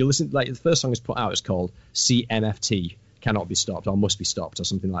 If you listen, like the first song is put out, it's called CMFT, Cannot Be Stopped, or Must Be Stopped, or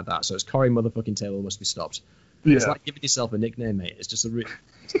something like that. So it's Corey motherfucking Taylor Must Be Stopped. Yeah. It's like giving yourself a nickname, mate. It's just a bit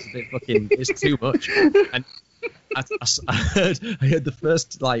fucking, it's too much. And I heard the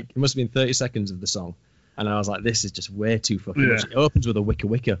first, like, it must have been 30 seconds of the song, and I was like, this is just way too fucking much. It opens with a wicka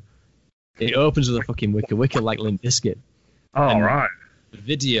wicka. It opens with a fucking wicka wicka like Limp Bizkit. Oh, and right. The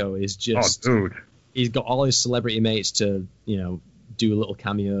video is just, dude. He's got all his celebrity mates to, do little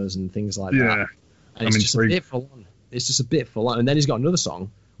cameos and things like that. And it's just a bit full on. It's just a bit full on. And then he's got another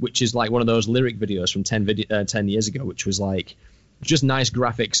song, which is like one of those lyric videos from 10 years ago, which was like just nice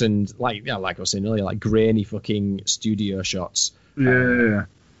graphics and like I was saying earlier, like grainy fucking studio shots. Yeah.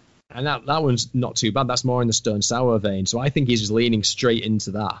 And that one's not too bad. That's more in the Stone Sour vein. So I think he's just leaning straight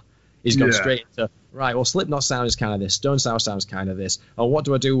into that. He's gone straight into, right, well, Slipknot sound is kind of this, Stone Sour sounds kind of this. Oh, what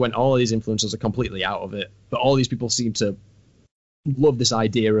do I do when all of these influences are completely out of it, but all these people seem to love this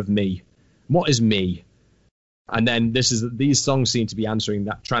idea of me? What is me? And then these songs seem to be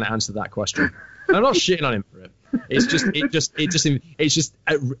trying to answer that question. And I'm not shitting on him for it. It's just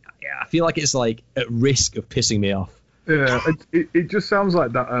I feel like it's like at risk of pissing me off. Yeah, it just sounds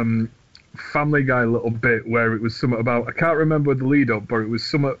like that Family Guy little bit where it was something about, I can't remember the lead up, but it was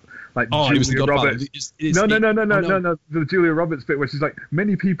something like Julia Roberts. No, the Julia Roberts bit where she's like,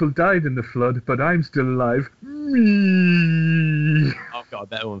 many people died in the flood, but I'm still alive. I've got a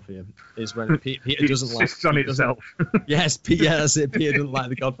better one for you. Is when Peter doesn't like. Insists on itself. Yes, that's it. Peter doesn't like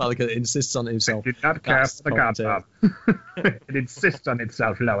the Godfather because it insists on himself. It did not care for the Godfather. It insists on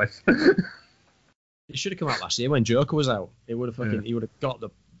itself, Lois. It should have come out last year when Joker was out. It would have he would have got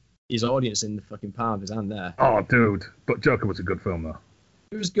his audience in the fucking palm of his hand there. Oh, dude. But Joker was a good film, though.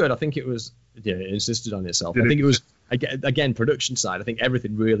 It was good. I think it was, it insisted on itself. I think it was, again, production side, I think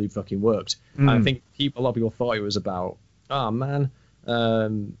everything really fucking worked. And I think a lot of people thought it was about, oh, man,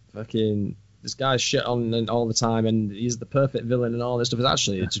 fucking, this guy's shit on all the time and he's the perfect villain and all this stuff. It's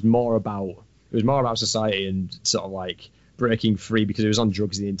just more about society and sort of like breaking free because he was on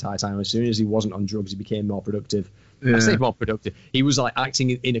drugs the entire time. As soon as he wasn't on drugs, he became more productive. I say more productive. He was like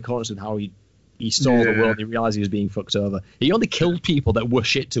acting in accordance with how he saw the world. He realized he was being fucked over. He only killed people that were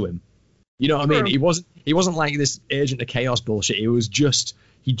shit to him. You know what I mean? He wasn't like this Agent of Chaos bullshit.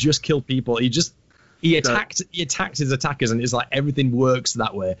 He just killed people. He attacked his attackers, and it's like everything works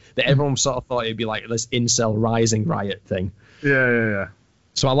that way. That everyone sort of thought it'd be like this incel rising riot thing. Yeah.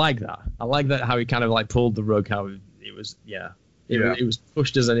 So I like that. I like that how he kind of like pulled the rug. How it was. It was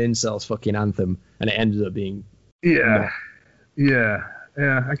pushed as an incel's fucking anthem, and it ended up being. Yeah,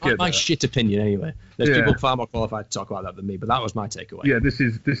 I get my shit opinion anyway. There's people far more qualified to talk about that than me, but that was my takeaway. Yeah, this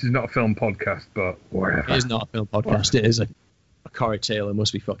is not a film podcast, but whatever. It is not a film podcast. It is a Corey Taylor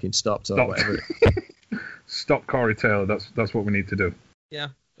must be fucking stopped or whatever. Stop Corey Taylor. That's what we need to do. Yeah,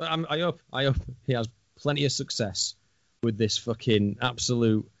 but I hope he has plenty of success with this fucking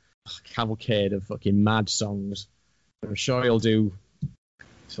absolute cavalcade of fucking mad songs. I'm sure he'll do.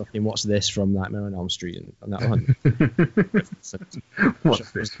 Fucking what's this from Nightmare on Elm Street and that one.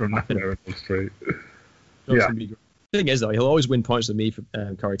 What's this from Nightmare on Elm Street? The thing is, though, he'll always win points with me for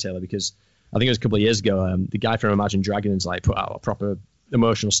Corey Taylor because I think it was a couple of years ago. The guy from Imagine Dragons like put out a proper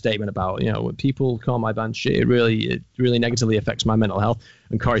emotional statement about when people call my band shit, it really negatively affects my mental health.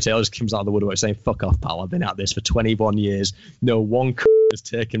 And Corey Taylor just comes out of the woodwork saying, "Fuck off, pal! I've been at this for 21 years. No one has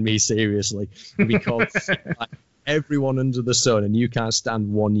taken me seriously." Because everyone under the sun, and you can't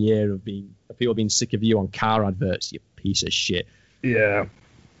stand 1 year of people being sick of you on car adverts, you piece of shit. Yeah.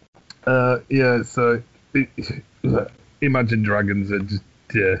 So Imagine Dragons are just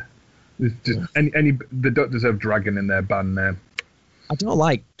It's just they don't deserve dragon in their band name. I don't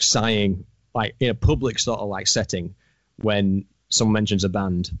like sighing like in a public sort of like setting when someone mentions a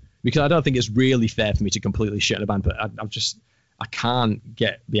band, because I don't think it's really fair for me to completely shit on a band, but I can't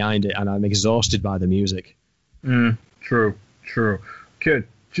get behind it, and I'm exhausted by the music. True. Okay,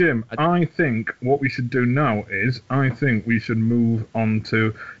 Jim, I think what we should do now is we should move on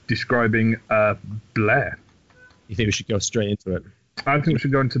to describing Blair. You think we should go straight into it? I think we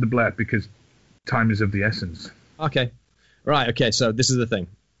should go into the Blair because time is of the essence. Okay. Right, okay, so this is the thing.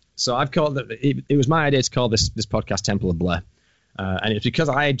 So I've called it was my idea to call this podcast Temple of Blair. And it's because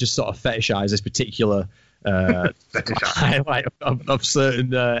I just sort of fetishize this particular highlight of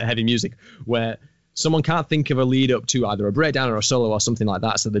certain heavy music where someone can't think of a lead up to either a breakdown or a solo or something like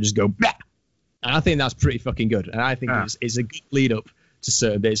that, so they just go Bleh! And I think that's pretty fucking good. And I think it's a good lead up to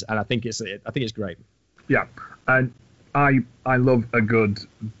certain bits, and I think it's great. Yeah, and I love a good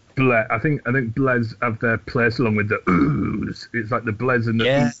Blair. I think Blairs have their place along with the oohs. It's like the Blairs and the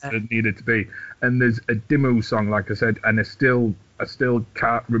oohs that needed to be. And there's a Dimmu song, like I said, and I still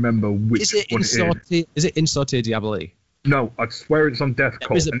can't remember which one it is. Is it In Sortie Diabolique? No, I swear it's on Death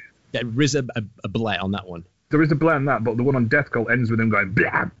Cult. There is a Blair on that one. There is a Blair on that, but the one on Death Cult ends with him going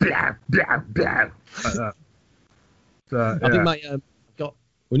blah blah blah blah like that. So, I think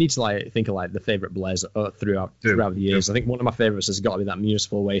we need to think of the favourite Blairs throughout the years. I think one of my favourites has got to be that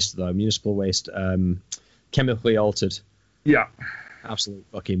Municipal Waste, though. Municipal Waste, Chemically Altered. Yeah. Absolute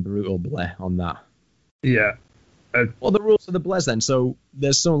fucking brutal Blair on that. Yeah. What are the rules of the Blairs then? So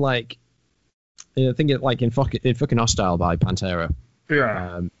there's some I think in fucking Hostile by Pantera.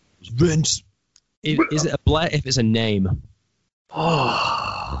 Yeah. Vince. Is it a Blair if it's a name?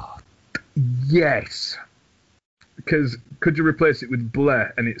 Oh. Yes. Because could you replace it with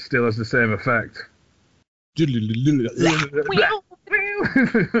Blair and it still has the same effect? You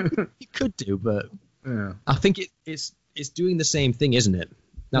could do, but I think it's doing the same thing, isn't it?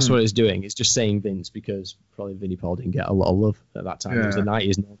 That's what it's doing. It's just saying Vince because probably Vinnie Paul didn't get a lot of love at that time. It was the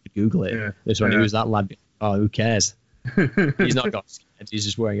 90s, no one could Google it. Yeah. This one, who's that lad? Oh, who cares? He's not got scared. He's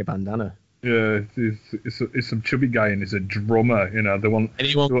just wearing a bandana. Yeah, it's some chubby guy and he's a drummer, the one.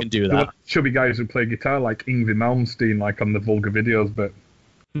 Anyone can do that. Chubby guys who play guitar like Yngwie Malmsteen, like on the Vulgar videos, but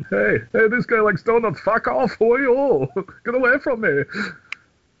hey, this guy likes donuts, fuck off, who are you all? Get away from me.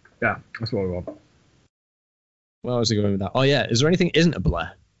 Yeah, that's what we want. Where was I going with that? Oh yeah, is there anything isn't a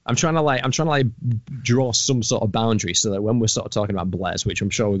Blair? I'm trying to draw some sort of boundary so that when we're sort of talking about Blairs, which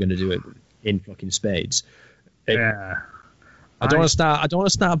I'm sure we're going to do it in fucking spades. I don't want to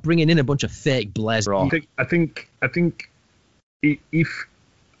start bringing in a bunch of fake Blairs. I think the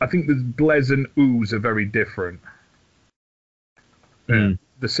Blairs and oohs are very different. Yeah.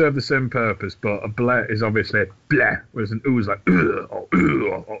 They serve the same purpose, but a Blair is obviously bleh, whereas an ooh is like or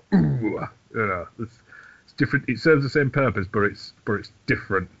ooh. It's different. It serves the same purpose, but it's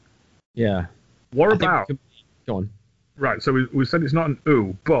different. Yeah. What about? Go on. Right. So we said it's not an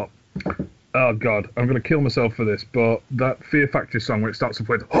ooh, but. Oh God, I'm gonna kill myself for this, but that Fear Factory song where it starts off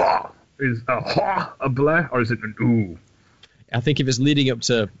with "ha" is a Blair or is it an ooh? I think if it's leading up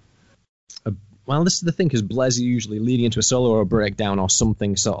to, this is the thing because Blairs are usually leading into a solo or a breakdown or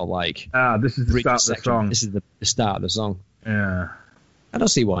something sort of like. This is the start of the song. This is the start of the song. Yeah. I don't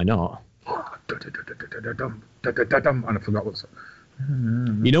see why not. And I forgot what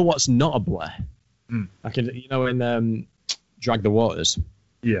song. You know what's not a Blair? In Drag the Waters.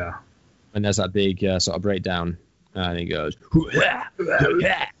 Yeah. And there's that big sort of breakdown, and he goes. I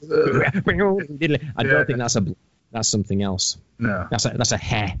don't think that's something else. No, that's a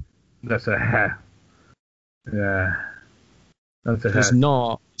hair. That's a hair. Yeah, that's a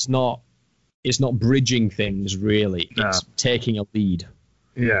hair. It's not bridging things really. It's taking a lead.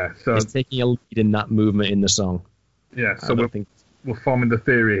 Yeah, so it's taking a lead in that movement in the song. Yeah, so we're forming the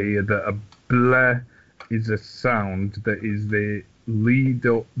theory here that a Blair is a sound that is the lead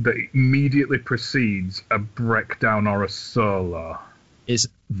up that immediately precedes a breakdown or a solo. It's a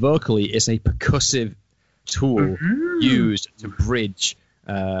percussive tool used to bridge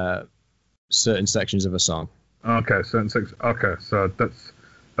certain sections of a song. Okay, certain sections. Okay, so that's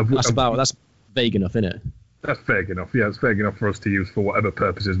vague enough, isn't it? That's vague enough. Yeah, it's vague enough for us to use for whatever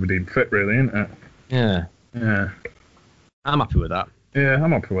purposes we deem fit, really, isn't it? Yeah. Yeah. I'm happy with that. Yeah,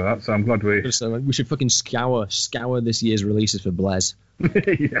 I'm happy with that, so I'm glad we... So we should fucking scour this year's releases for Blairs.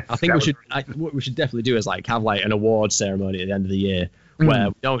 Yeah, I think what we should definitely do is have an award ceremony at the end of the year where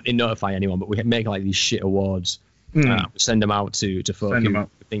we don't notify anyone, but we make these shit awards. We send them out to folk. Send them out.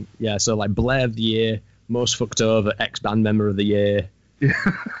 I think, yeah, so Blair of the year, most fucked over ex-band member of the year,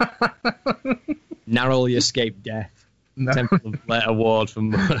 narrowly escaped death. No. Temple of Fate award for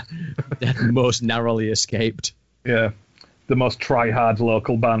most narrowly escaped. Yeah, the most try-hard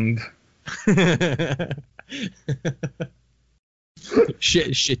local band.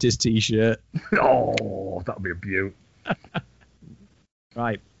 Shittest t-shirt. Oh, that'd be a beaut.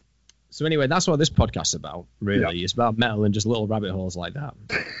 Right. So anyway, that's what this podcast's about, really. Yeah. It's about metal and just little rabbit holes like that.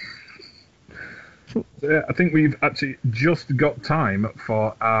 Yeah, I think we've actually just got time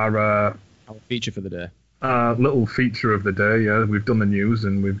for our feature for the day. Little feature of the day. Yeah, we've done the news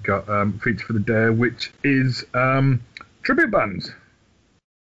and we've got feature for the day, which is tribute bands.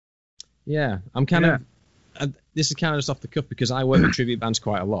 Yeah, I'm kind of. This is kind of just off the cuff because I work with tribute bands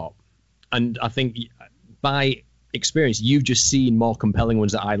quite a lot, and I think by experience you've just seen more compelling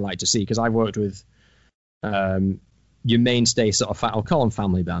ones that I'd like to see because I've worked with your mainstay sort of I'll call them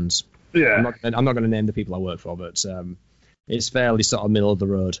family bands. Yeah, I'm not going to name the people I work for, but it's fairly sort of middle of the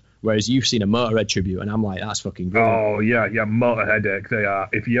road. Whereas you've seen a Motorhead tribute, and I'm like, that's fucking brilliant. Oh yeah, Motorhead. They are.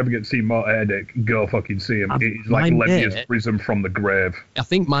 If you ever get to see Motorhead, go fucking see them. It's like Lemmy has risen from the grave. I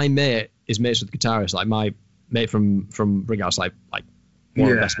think my mate is mates with the guitarist. Like my mate from Brighouse, like one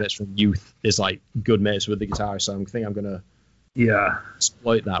of the best mates from youth, is like good mates with the guitarist. So I think I'm gonna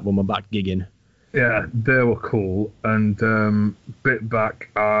exploit that when we're back gigging. Yeah, they were cool. And bit back,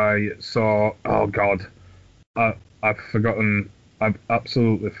 I saw. Oh God, I've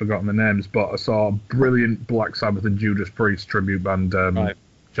absolutely forgotten the names, but I saw a brilliant Black Sabbath and Judas Priest tribute band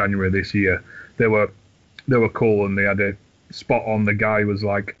January this year. They were cool, and they had a spot on. The guy was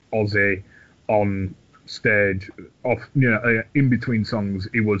like Ozzy on stage, in between songs.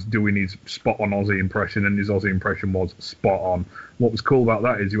 He was doing his spot on Ozzy impression, and his Ozzy impression was spot on. What was cool about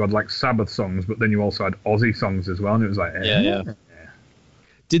that is you had like Sabbath songs, but then you also had Ozzy songs as well, and it was like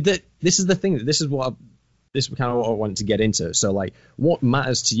This is the thing. This is kind of what I wanted to get into. So, like, what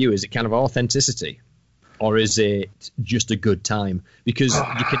matters to you? Is it kind of authenticity, or is it just a good time? Because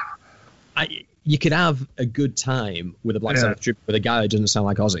you could have a good time with a Black Sabbath tribute with a guy that doesn't sound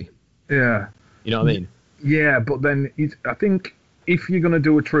like Ozzy. Yeah, you know what I mean? Yeah, but then I think if you're going to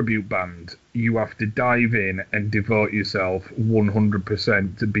do a tribute band, you have to dive in and devote yourself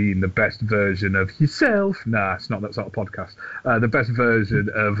 100% to being the best version of yourself. Nah, it's not that sort of podcast. The best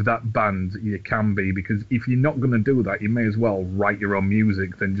version of that band you can be, because if you're not going to do that, you may as well write your own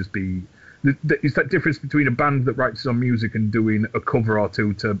music than just be... It's that difference between a band that writes its own music and doing a cover or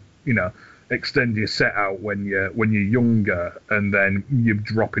two to, extend your set out when you're younger, and then you're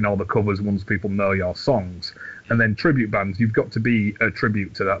dropping all the covers once people know your songs. And then tribute bands, you've got to be a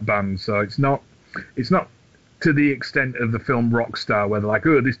tribute to that band. So it's not to the extent of the film Rockstar, where they're like,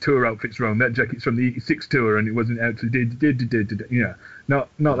 oh, this tour outfit's wrong, that jacket's from the 86 tour and it wasn't out to not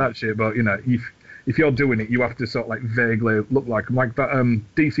that shit. But if you're doing it, you have to sort of like vaguely look like that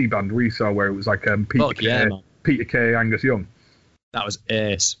DC band we saw where it was like Peter Kay, Angus Young. That was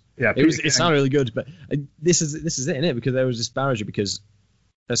ace. Yeah, it sounded really good, but this is it, isn't it? Because there was disparity because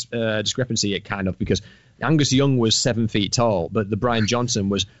that's discrepancy, because Angus Young was 7 feet tall, but the Brian Johnson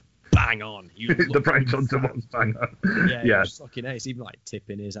was bang on. The Brian Johnson was bang on. Yeah. Was fucking ace. Even like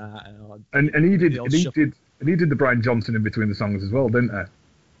tipping his hat and he did the Brian Johnson in between the songs as well, didn't he?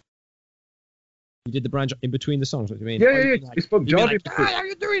 You did the Brian in between the songs. What do you mean? Yeah. He spoke Geordie. Hey, how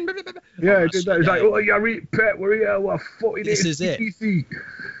you doing? Yeah, he did that. He's like, oh, yeah, Pet, we're here. What fucking this is it.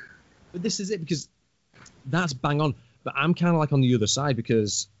 But this is it, because that's bang on. But I'm kind of like on the other side,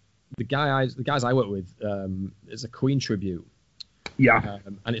 because the guys I work with is a Queen tribute. Yeah.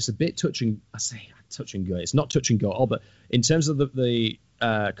 And it's a bit touch and go. It's not touch and go at all, but in terms of the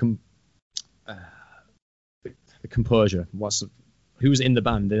composure, who's in the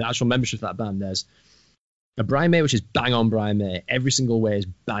band, the actual membership of that band, there's a Brian May, which is bang on Brian May. Every single way is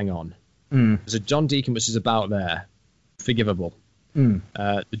bang on. There's a John Deacon, which is about there, forgivable.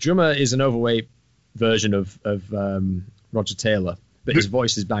 The drummer is an overweight version of Roger Taylor, but his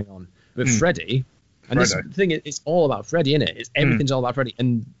voice is bang on. But Freddie, and this is the thing, it's all about Freddie, isn't it? Everything's all about Freddie.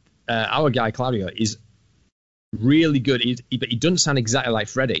 And our guy Claudio is really good, but he doesn't sound exactly like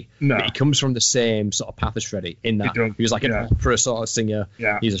Freddie. No. But he comes from the same sort of path as Freddie, in that he was like an opera sort of singer.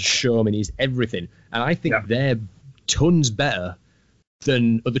 Yeah. He's a showman, he's everything. And I think they're tons better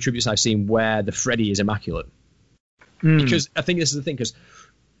than other tributes I've seen where the Freddie is immaculate. Because I think this is the thing, because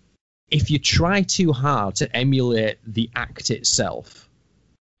if you try too hard to emulate the act itself,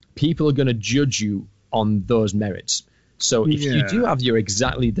 people are going to judge you on those merits. So if you do have your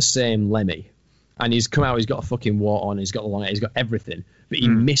exactly the same Lemmy, and he's come out, he's got a fucking wart on, he's got the long hair, he's got everything, but he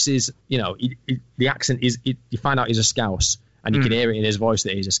misses, the accent is, you find out he's a Scouse, and you can hear it in his voice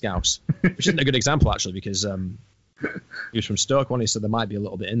that he's a Scouse, which isn't a good example, actually, because he was from Stoke, wasn't he? So there might be a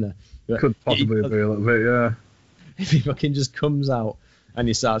little bit in there. But could possibly be a little bit, yeah. if he fucking just comes out and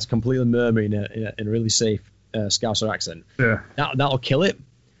he starts completely murmuring in a really safe Scouser accent, that'll kill it.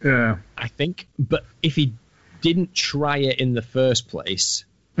 Yeah, I think. But if he didn't try it in the first place,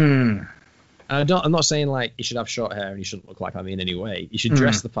 mm. I'm not saying like he should have short hair and he shouldn't look like that in any way. He should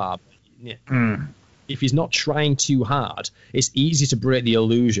dress the part. If he's not trying too hard, it's easy to break the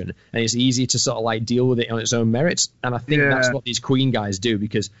illusion, and it's easy to sort of like deal with it on its own merits. And I think that's what these Queen guys do,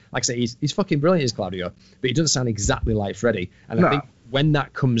 because, like I say, he's fucking brilliant as Claudio, but he doesn't sound exactly like Freddie. And I think when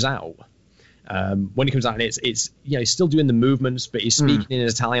that comes out, and it's he's still doing the movements, but he's speaking in an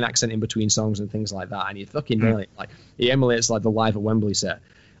Italian accent in between songs and things like that, and he fucking nail it. Like he emulates like the Live at Wembley set.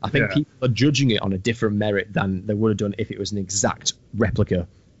 I think people are judging it on a different merit than they would have done if it was an exact replica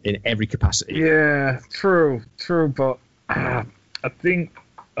in every capacity. Yeah, true, but I think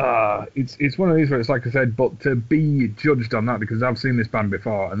it's one of these where it's like I said, but to be judged on that, because I've seen this band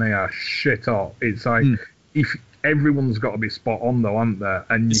before and they are shit hot. It's like if everyone's got to be spot on though, aren't there?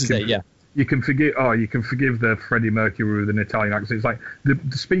 And you can forgive the Freddie Mercury with an Italian accent. It's like the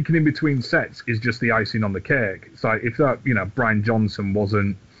speaking in between sets is just the icing on the cake. It's like if that Brian Johnson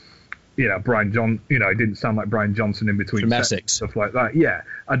wasn't. It didn't sound like Brian Johnson in between sets, stuff like that. Yeah,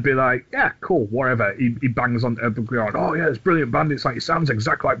 I'd be like, yeah, cool, whatever. He bangs on going, oh yeah, it's a brilliant band. It's like it sounds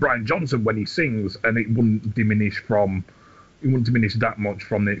exactly like Brian Johnson when he sings, and it wouldn't diminish that much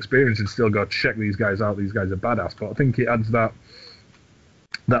from the experience, and still go check these guys out. These guys are badass. But I think it adds that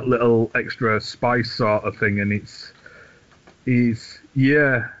little extra spice sort of thing, and it's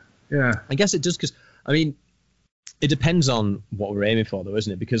yeah. I guess it does, because I mean, it depends on what we're aiming for, though,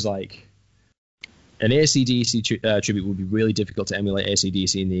 isn't it? Because like an AC/DC tribute would be really difficult to emulate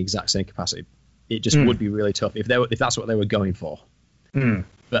AC/DC in the exact same capacity. It just would be really tough if that's what they were going for.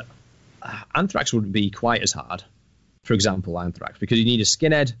 But Anthrax would be quite as hard. For example, Anthrax, because you need a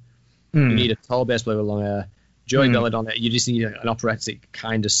skinhead, you need a tall bass player with long hair, Joey Belladonna. You just need an operatic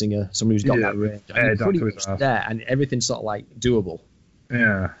kind of singer, someone who's got that range. And pretty much there, and everything's sort of like doable.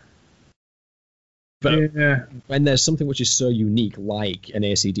 Yeah. But when there's something which is so unique, like an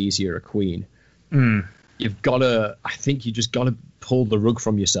AC/DC or a Queen, you've got to. I think you just got to pull the rug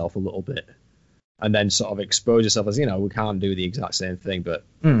from yourself a little bit, and then sort of expose yourself as we can't do the exact same thing, but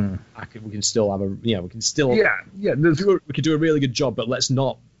we can still have we can still we can do a really good job, but let's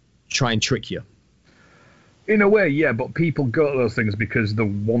not try and trick you. In a way, yeah, but people go to those things because they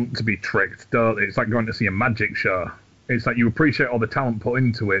want to be tricked, don't they? It's like going to see a magic show. It's like you appreciate all the talent put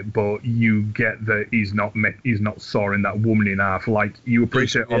into it, but you get that he's not sawing that woman in half. Like you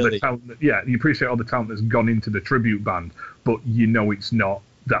appreciate all the talent. You appreciate all the talent that's gone into the tribute band, but it's not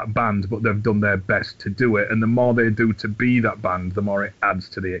that band. But they've done their best to do it, and the more they do to be that band, the more it adds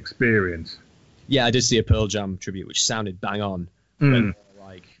to the experience. Yeah, I did see a Pearl Jam tribute, which sounded bang on, but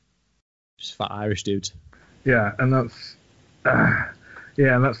like just fat Irish dudes. Yeah, and that's.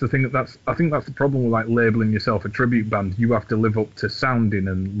 And that's the thing. I think that's the problem with like labeling yourself a tribute band. You have to live up to sounding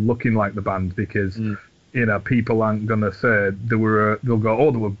and looking like the band, because people aren't gonna say they'll go, oh,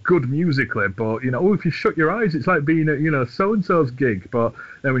 they were good musically, but if you shut your eyes, it's like being at so and so's gig. But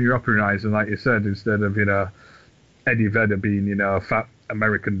then when you're opening your eyes, and like you said, instead of Eddie Vedder being a fat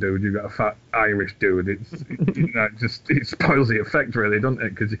American dude, you've got a fat Irish dude. It's it spoils the effect really, doesn't it?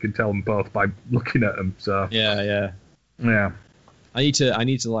 Because you can tell them both by looking at them. So yeah. I need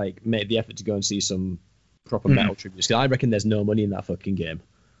to like make the effort to go and see some proper metal tributes, because I reckon there's no money in that fucking game.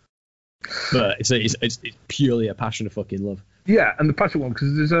 But it's purely a passion of fucking love. Yeah, and the passion one,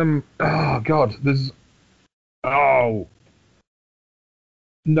 because there's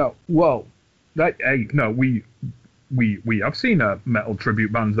we have seen metal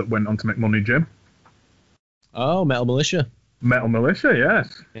tribute bands that went on to make money, Jim. Oh, Metal Militia. Metal Militia,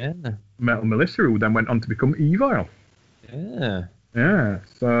 yes. Yeah. Metal Militia, who then went on to become Evil. Yeah.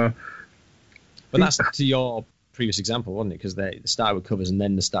 So. But that's to your previous example, wasn't it? Because they started with covers and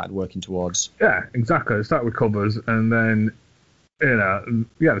then they started working towards. Yeah, exactly. They started with covers and then,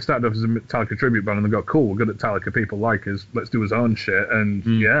 they started off as a Metallica tribute band and they go, cool, we're good at Metallica, people like us, let's do his own shit. And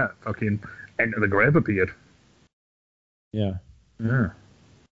fucking Enter the Grave appeared. Yeah.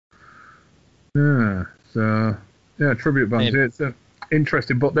 So, tribute bands. Yeah, it's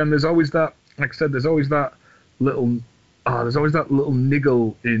interesting. But then there's always that, like I said, there's always that little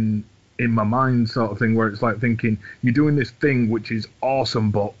niggle in my mind sort of thing, where it's like thinking, you're doing this thing which is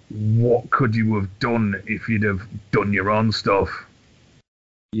awesome, but what could you have done if you'd have done your own stuff?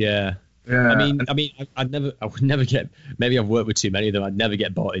 Yeah. I mean, I would never get. Maybe I've worked with too many of them. I'd never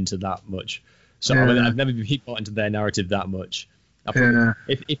get bought into that much. So I'd never be bought into their narrative that much. If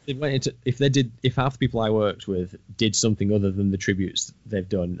half the people I worked with did something other than the tributes they've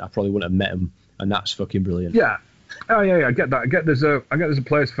done, I probably wouldn't have met them, and that's fucking brilliant. Yeah, Oh yeah, I get that. I get there's a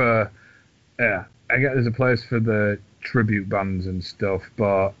place for, I get there's a place for the tribute bands and stuff,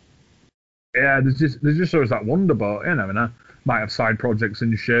 but yeah, there's just always that wonder. But you never know. Might have side projects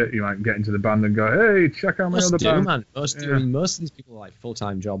and shit. You might get into the band and go, hey, check out my other band. Man. Most of these people are like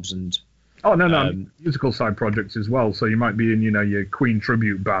full-time jobs and. Oh no, musical side projects as well. So you might be in, your Queen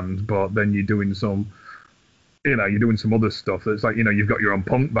tribute band, but then you're doing some, you're doing some other stuff. That's like, you've got your own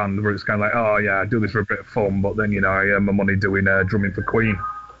punk band where it's kind of like, oh yeah, I do this for a bit of fun, but then I earn my money doing drumming for Queen.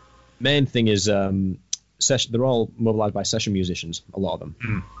 Main thing is, they're all mobilized by session musicians. A lot of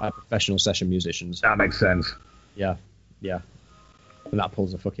them, professional session musicians. That makes sense. Yeah, and that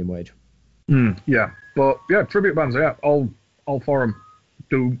pulls a fucking wage. Yeah, but yeah, tribute bands, yeah, all for them.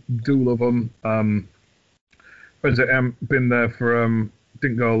 Do love them. Where's it? Been there for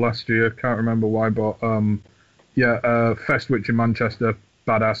didn't go last year. Can't remember why, but Festwich in Manchester,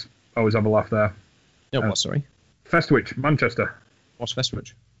 badass. Always have a laugh there. Yeah, what? Sorry. Festwich, Manchester. What's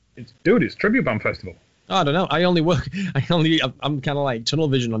Festwich? It's tribute band festival. Oh, I don't know. I'm kind of like tunnel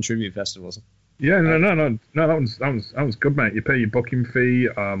vision on tribute festivals. Yeah, no. That one's good, mate. You pay your booking fee.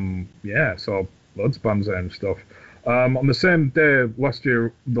 So loads of bands there and stuff. On the same day last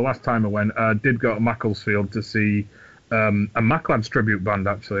year, the last time I went, I did go to Macclesfield to see a Macklads tribute band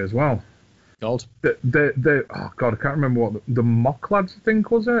actually as well. Called? Oh God, I can't remember what the Mocklads, I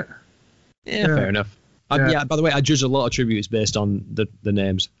think, was it? Yeah, fair enough. By the way, I judge a lot of tributes based on the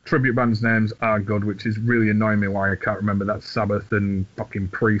names. Tribute bands' names are good, which is really annoying me why I can't remember that Sabbath and fucking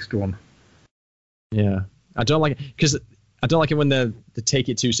Priest one. Yeah, I don't like it because I don't like it when they take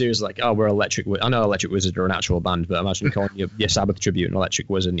it too serious. Like, oh, we're Electric Wizard. I know Electric Wizard are an actual band, but imagine calling your Sabbath tribute an Electric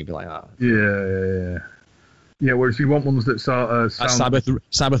Wizard, and you'd be like, ah. Oh. Yeah. Whereas you want ones that sort of sound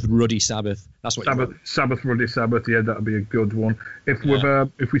Sabbath Ruddy Sabbath. That's what Sabbath Ruddy Sabbath. Yeah, that'd be a good one. If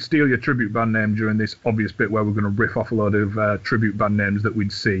we steal your tribute band name during this obvious bit where we're going to riff off a load of tribute band names that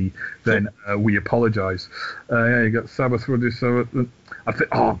we'd see, then we apologise. You got Sabbath Ruddy Sabbath. I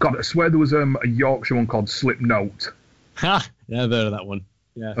swear there was a Yorkshire one called Slipknot. Ha! Yeah, I've heard of that one.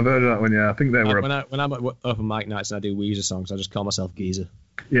 Yeah, I've heard of that one. Yeah, I think they were. When I'm at open mic nights and I do Weezer songs, I just call myself Geezer.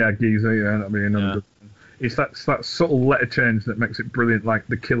 Yeah, Geezer. Yeah, that'd be another good one. It's that subtle letter change that makes it brilliant, like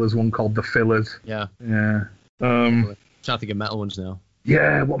the Killers one called the Fillers. Yeah. Yeah. I'm trying to think of metal ones now.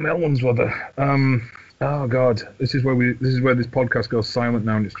 Yeah, what metal ones were there? Oh God, this is where this podcast goes silent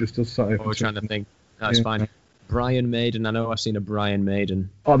now, and it's just us. We're trying to think. That's fine. Brian Maiden. I know I've seen a Brian Maiden.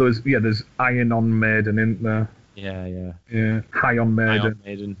 Oh, there's Iron on Maiden in there. Yeah. High on Maiden. High on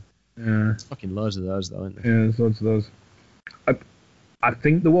Maiden. Yeah. There's fucking loads of those, though, isn't there? Yeah, there's loads of those. I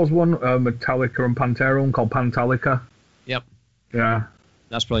think there was one, Metallica and Pantera, one called Pantalica. Yep. Yeah.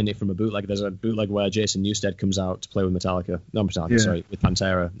 That's probably nicked from a bootleg. There's a bootleg where Jason Newsted comes out to play with Metallica. Not Metallica, sorry, with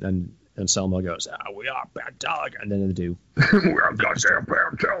Pantera. And Selma goes, we are Pantalica. And then they do. We are goddamn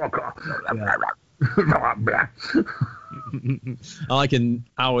Pantalica. I like in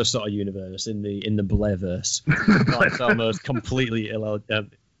our sort of universe, in the Blairverse. It's almost completely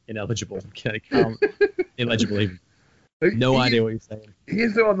ineligible. Illegible even. No idea what you're saying.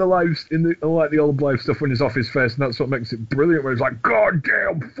 He's on the live, like the old live stuff when he's off his face, and that's what makes it brilliant. Where he's like,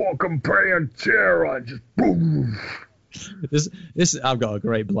 "Goddamn fucking Pantera!" and just boom. This I've got a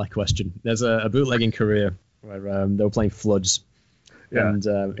great black question. There's a bootlegging career where they were playing Floods, and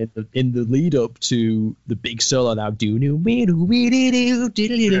in the lead up to the big solo now,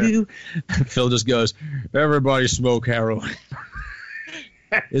 Phil just goes, "Everybody smoke heroin."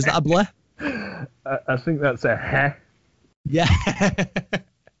 Is that a Blair? I think that's a heh. Yeah.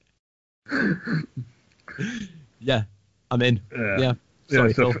 Yeah, I'm in. Yeah.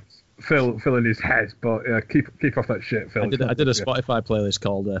 Sorry, so Phil in his head, but keep off that shit, Phil. I did a Spotify playlist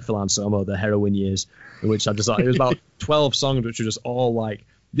called Phil Anselmo, The Heroin Years, in which I just it was about 12 songs which were just all like,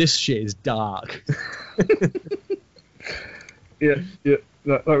 this shit is dark. Yeah.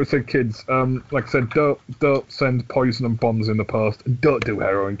 Like we said, kids. Like I said, don't send poison and bombs in the post. Don't do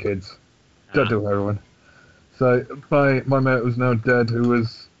heroin, kids. Don't do heroin. So my mate who's now dead, who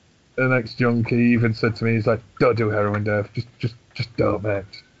was an ex-junkie, even said to me, he's like, "Don't do heroin, Dave. Just don't, mate.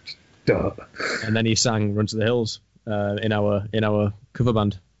 Just don't." And then he sang "Run to the Hills" in our cover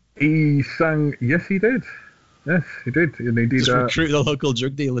band. He sang. Yes, he did. Yes, he did. And he did. Just recruit the local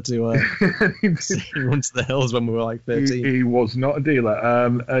drug dealer to sing "Run to the Hills" when we were like 13. He was not a dealer.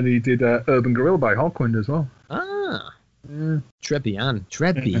 And he did "Urban Gorilla" by Hawkwind as well. Ah. Yeah. Trebian.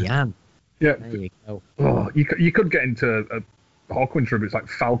 Yeah. There you go. Oh, you could get into Hawkwind tributes like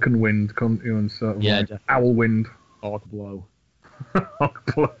Falcon Wind, couldn't you? And sort of like Owl Wind. Hawk Blow. Hawk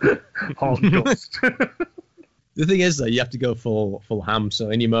Dust. The thing is, though, you have to go full ham.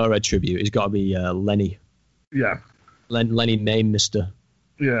 So in your Motorhead tribute, it's got to be Lenny. Yeah. Lenny Name Mister.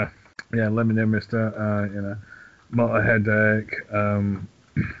 Yeah. Lemon Name Mister. Motor Headache.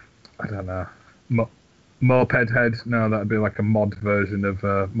 I don't know. Moped Head. No, that'd be like a mod version of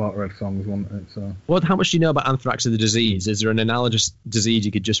Motorhead songs, wouldn't it? So. Well, how much do you know about anthrax as a disease? Is there an analogous disease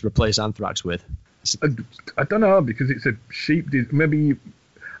you could just replace anthrax with? I don't know, because it's a sheep disease. Maybe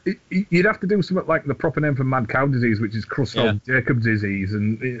you'd have to do something like the proper name for mad cow disease, which is Creutzfeldt-Jakob disease.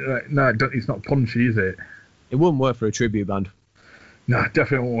 And it's not punchy, is it? It wouldn't work for a tribute band. No, it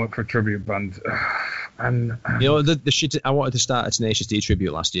definitely won't work for a tribute band. And the shit. I wanted to start a Tenacious D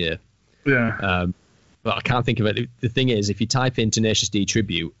tribute last year. Yeah. But I can't think of it. The thing is, if you type in Tenacious D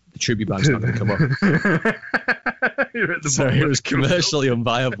tribute, the tribute band's not going to come up. So it was commercially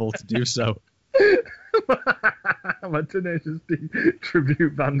unviable to do so. A Tenacious D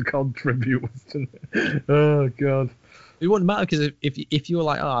tribute band called Tribute. Oh, God. It wouldn't matter, because if you were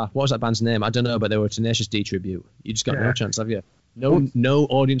like, what was that band's name? I don't know, but they were a Tenacious D tribute. You just got no chance, have you? No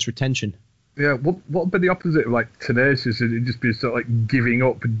audience retention. Yeah, what would be the opposite of like Tenacious? It'd just be sort of like giving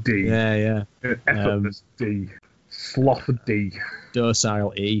up D. Yeah. Effortless D. Sloth D.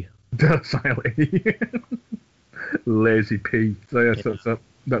 Docile E. Docile E. Lazy P. So yes,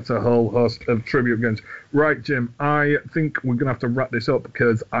 that's a whole host of tribute games. Right, Jim, I think we're going to have to wrap this up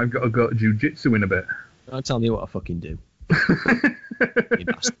because I've got to go to jiu-jitsu in a bit. Don't tell me what I fucking do. You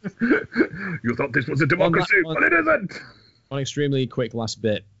bastard. You thought this was a democracy, but it isn't. One extremely quick last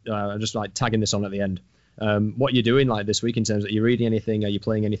bit. I'm just like tagging this on at the end. What you're doing like this week in terms of, are you reading anything? Are you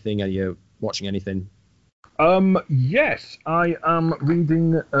playing anything? Are you watching anything? Yes, I am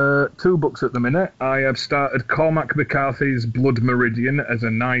reading 2 books at the minute. I have started Cormac McCarthy's Blood Meridian as a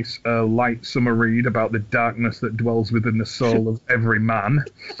nice light summer read about the darkness that dwells within the soul of every man.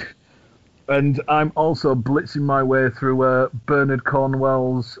 And I'm also blitzing my way through Bernard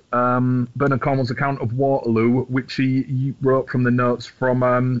Cornwell's account of Waterloo, which he wrote from the notes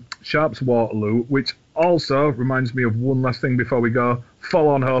from Sharp's Waterloo, which also reminds me of one last thing before we go. Fall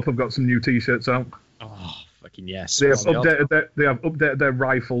on Hope have got some new T-shirts out. Oh, fucking yes. They have updated their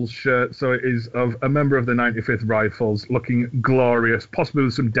Rifles shirt, so it is of a member of the 95th Rifles, looking glorious, possibly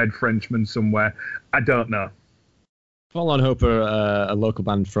with some dead Frenchmen somewhere. I don't know. Fall on Hope are a local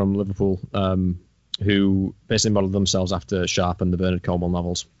band from Liverpool who basically modelled themselves after Sharp and the Bernard Cornwell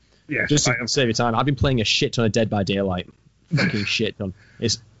novels. Yes, just to save your time, I've been playing a shit ton of Dead by Daylight. Fucking shit ton.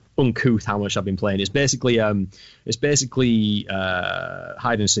 It's uncouth how much I've been playing. It's basically hide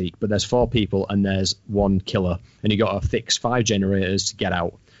and seek, but there's 4 people and there's 1 killer, and you got to fix 5 generators to get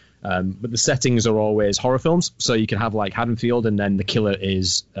out. But the settings are always horror films, so you can have like Haddonfield, and then the killer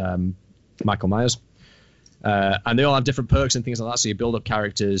is Michael Myers. And they all have different perks and things like that, so you build up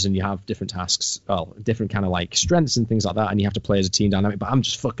characters and you have different tasks, different kind of like strengths and things like that, and you have to play as a team dynamic. But I'm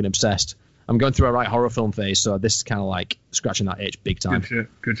just fucking obsessed. I'm going through a right horror film phase, so this is kind of like scratching that itch big time.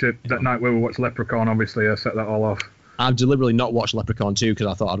 Good shit. That night where we watched Leprechaun, obviously, I set that all off. I've deliberately not watched Leprechaun 2 because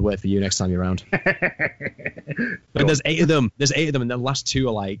I thought I'd wait for you next time you're around. But there's 8 of them. And the last 2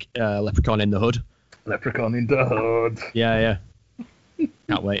 are like Leprechaun in the Hood. Leprechaun in the Hood. Yeah.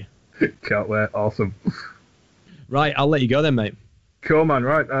 Can't wait. Can't wait. Awesome. Right, I'll let you go then, mate. Cool, man.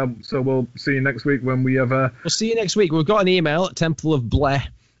 Right, so we'll see you next week when we have... We'll see you next week. We've got an email at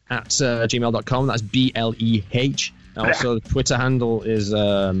templeofbleh@gmail.com. That's BLEH. Also, the Twitter handle is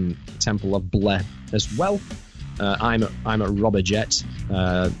Temple of Bleh as well. I'm at Robert Jet,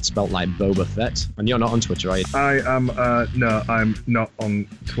 spelt like Boba Fett. And you're not on Twitter, are you? I am, no, I'm not on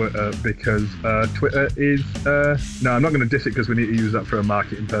Twitter because Twitter is... no, I'm not going to diss it because we need to use that for a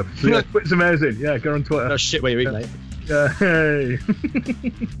marketing purpose. So, yeah, Twitter's amazing. Yeah, go on Twitter. No shit where you eat, mate. Hey.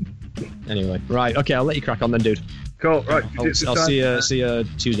 Anyway, right, okay, I'll let you crack on then, dude. Cool, right. I'll see you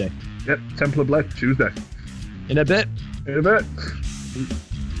Tuesday. Yep, Temple of Bleh, Tuesday. In a bit. In a bit.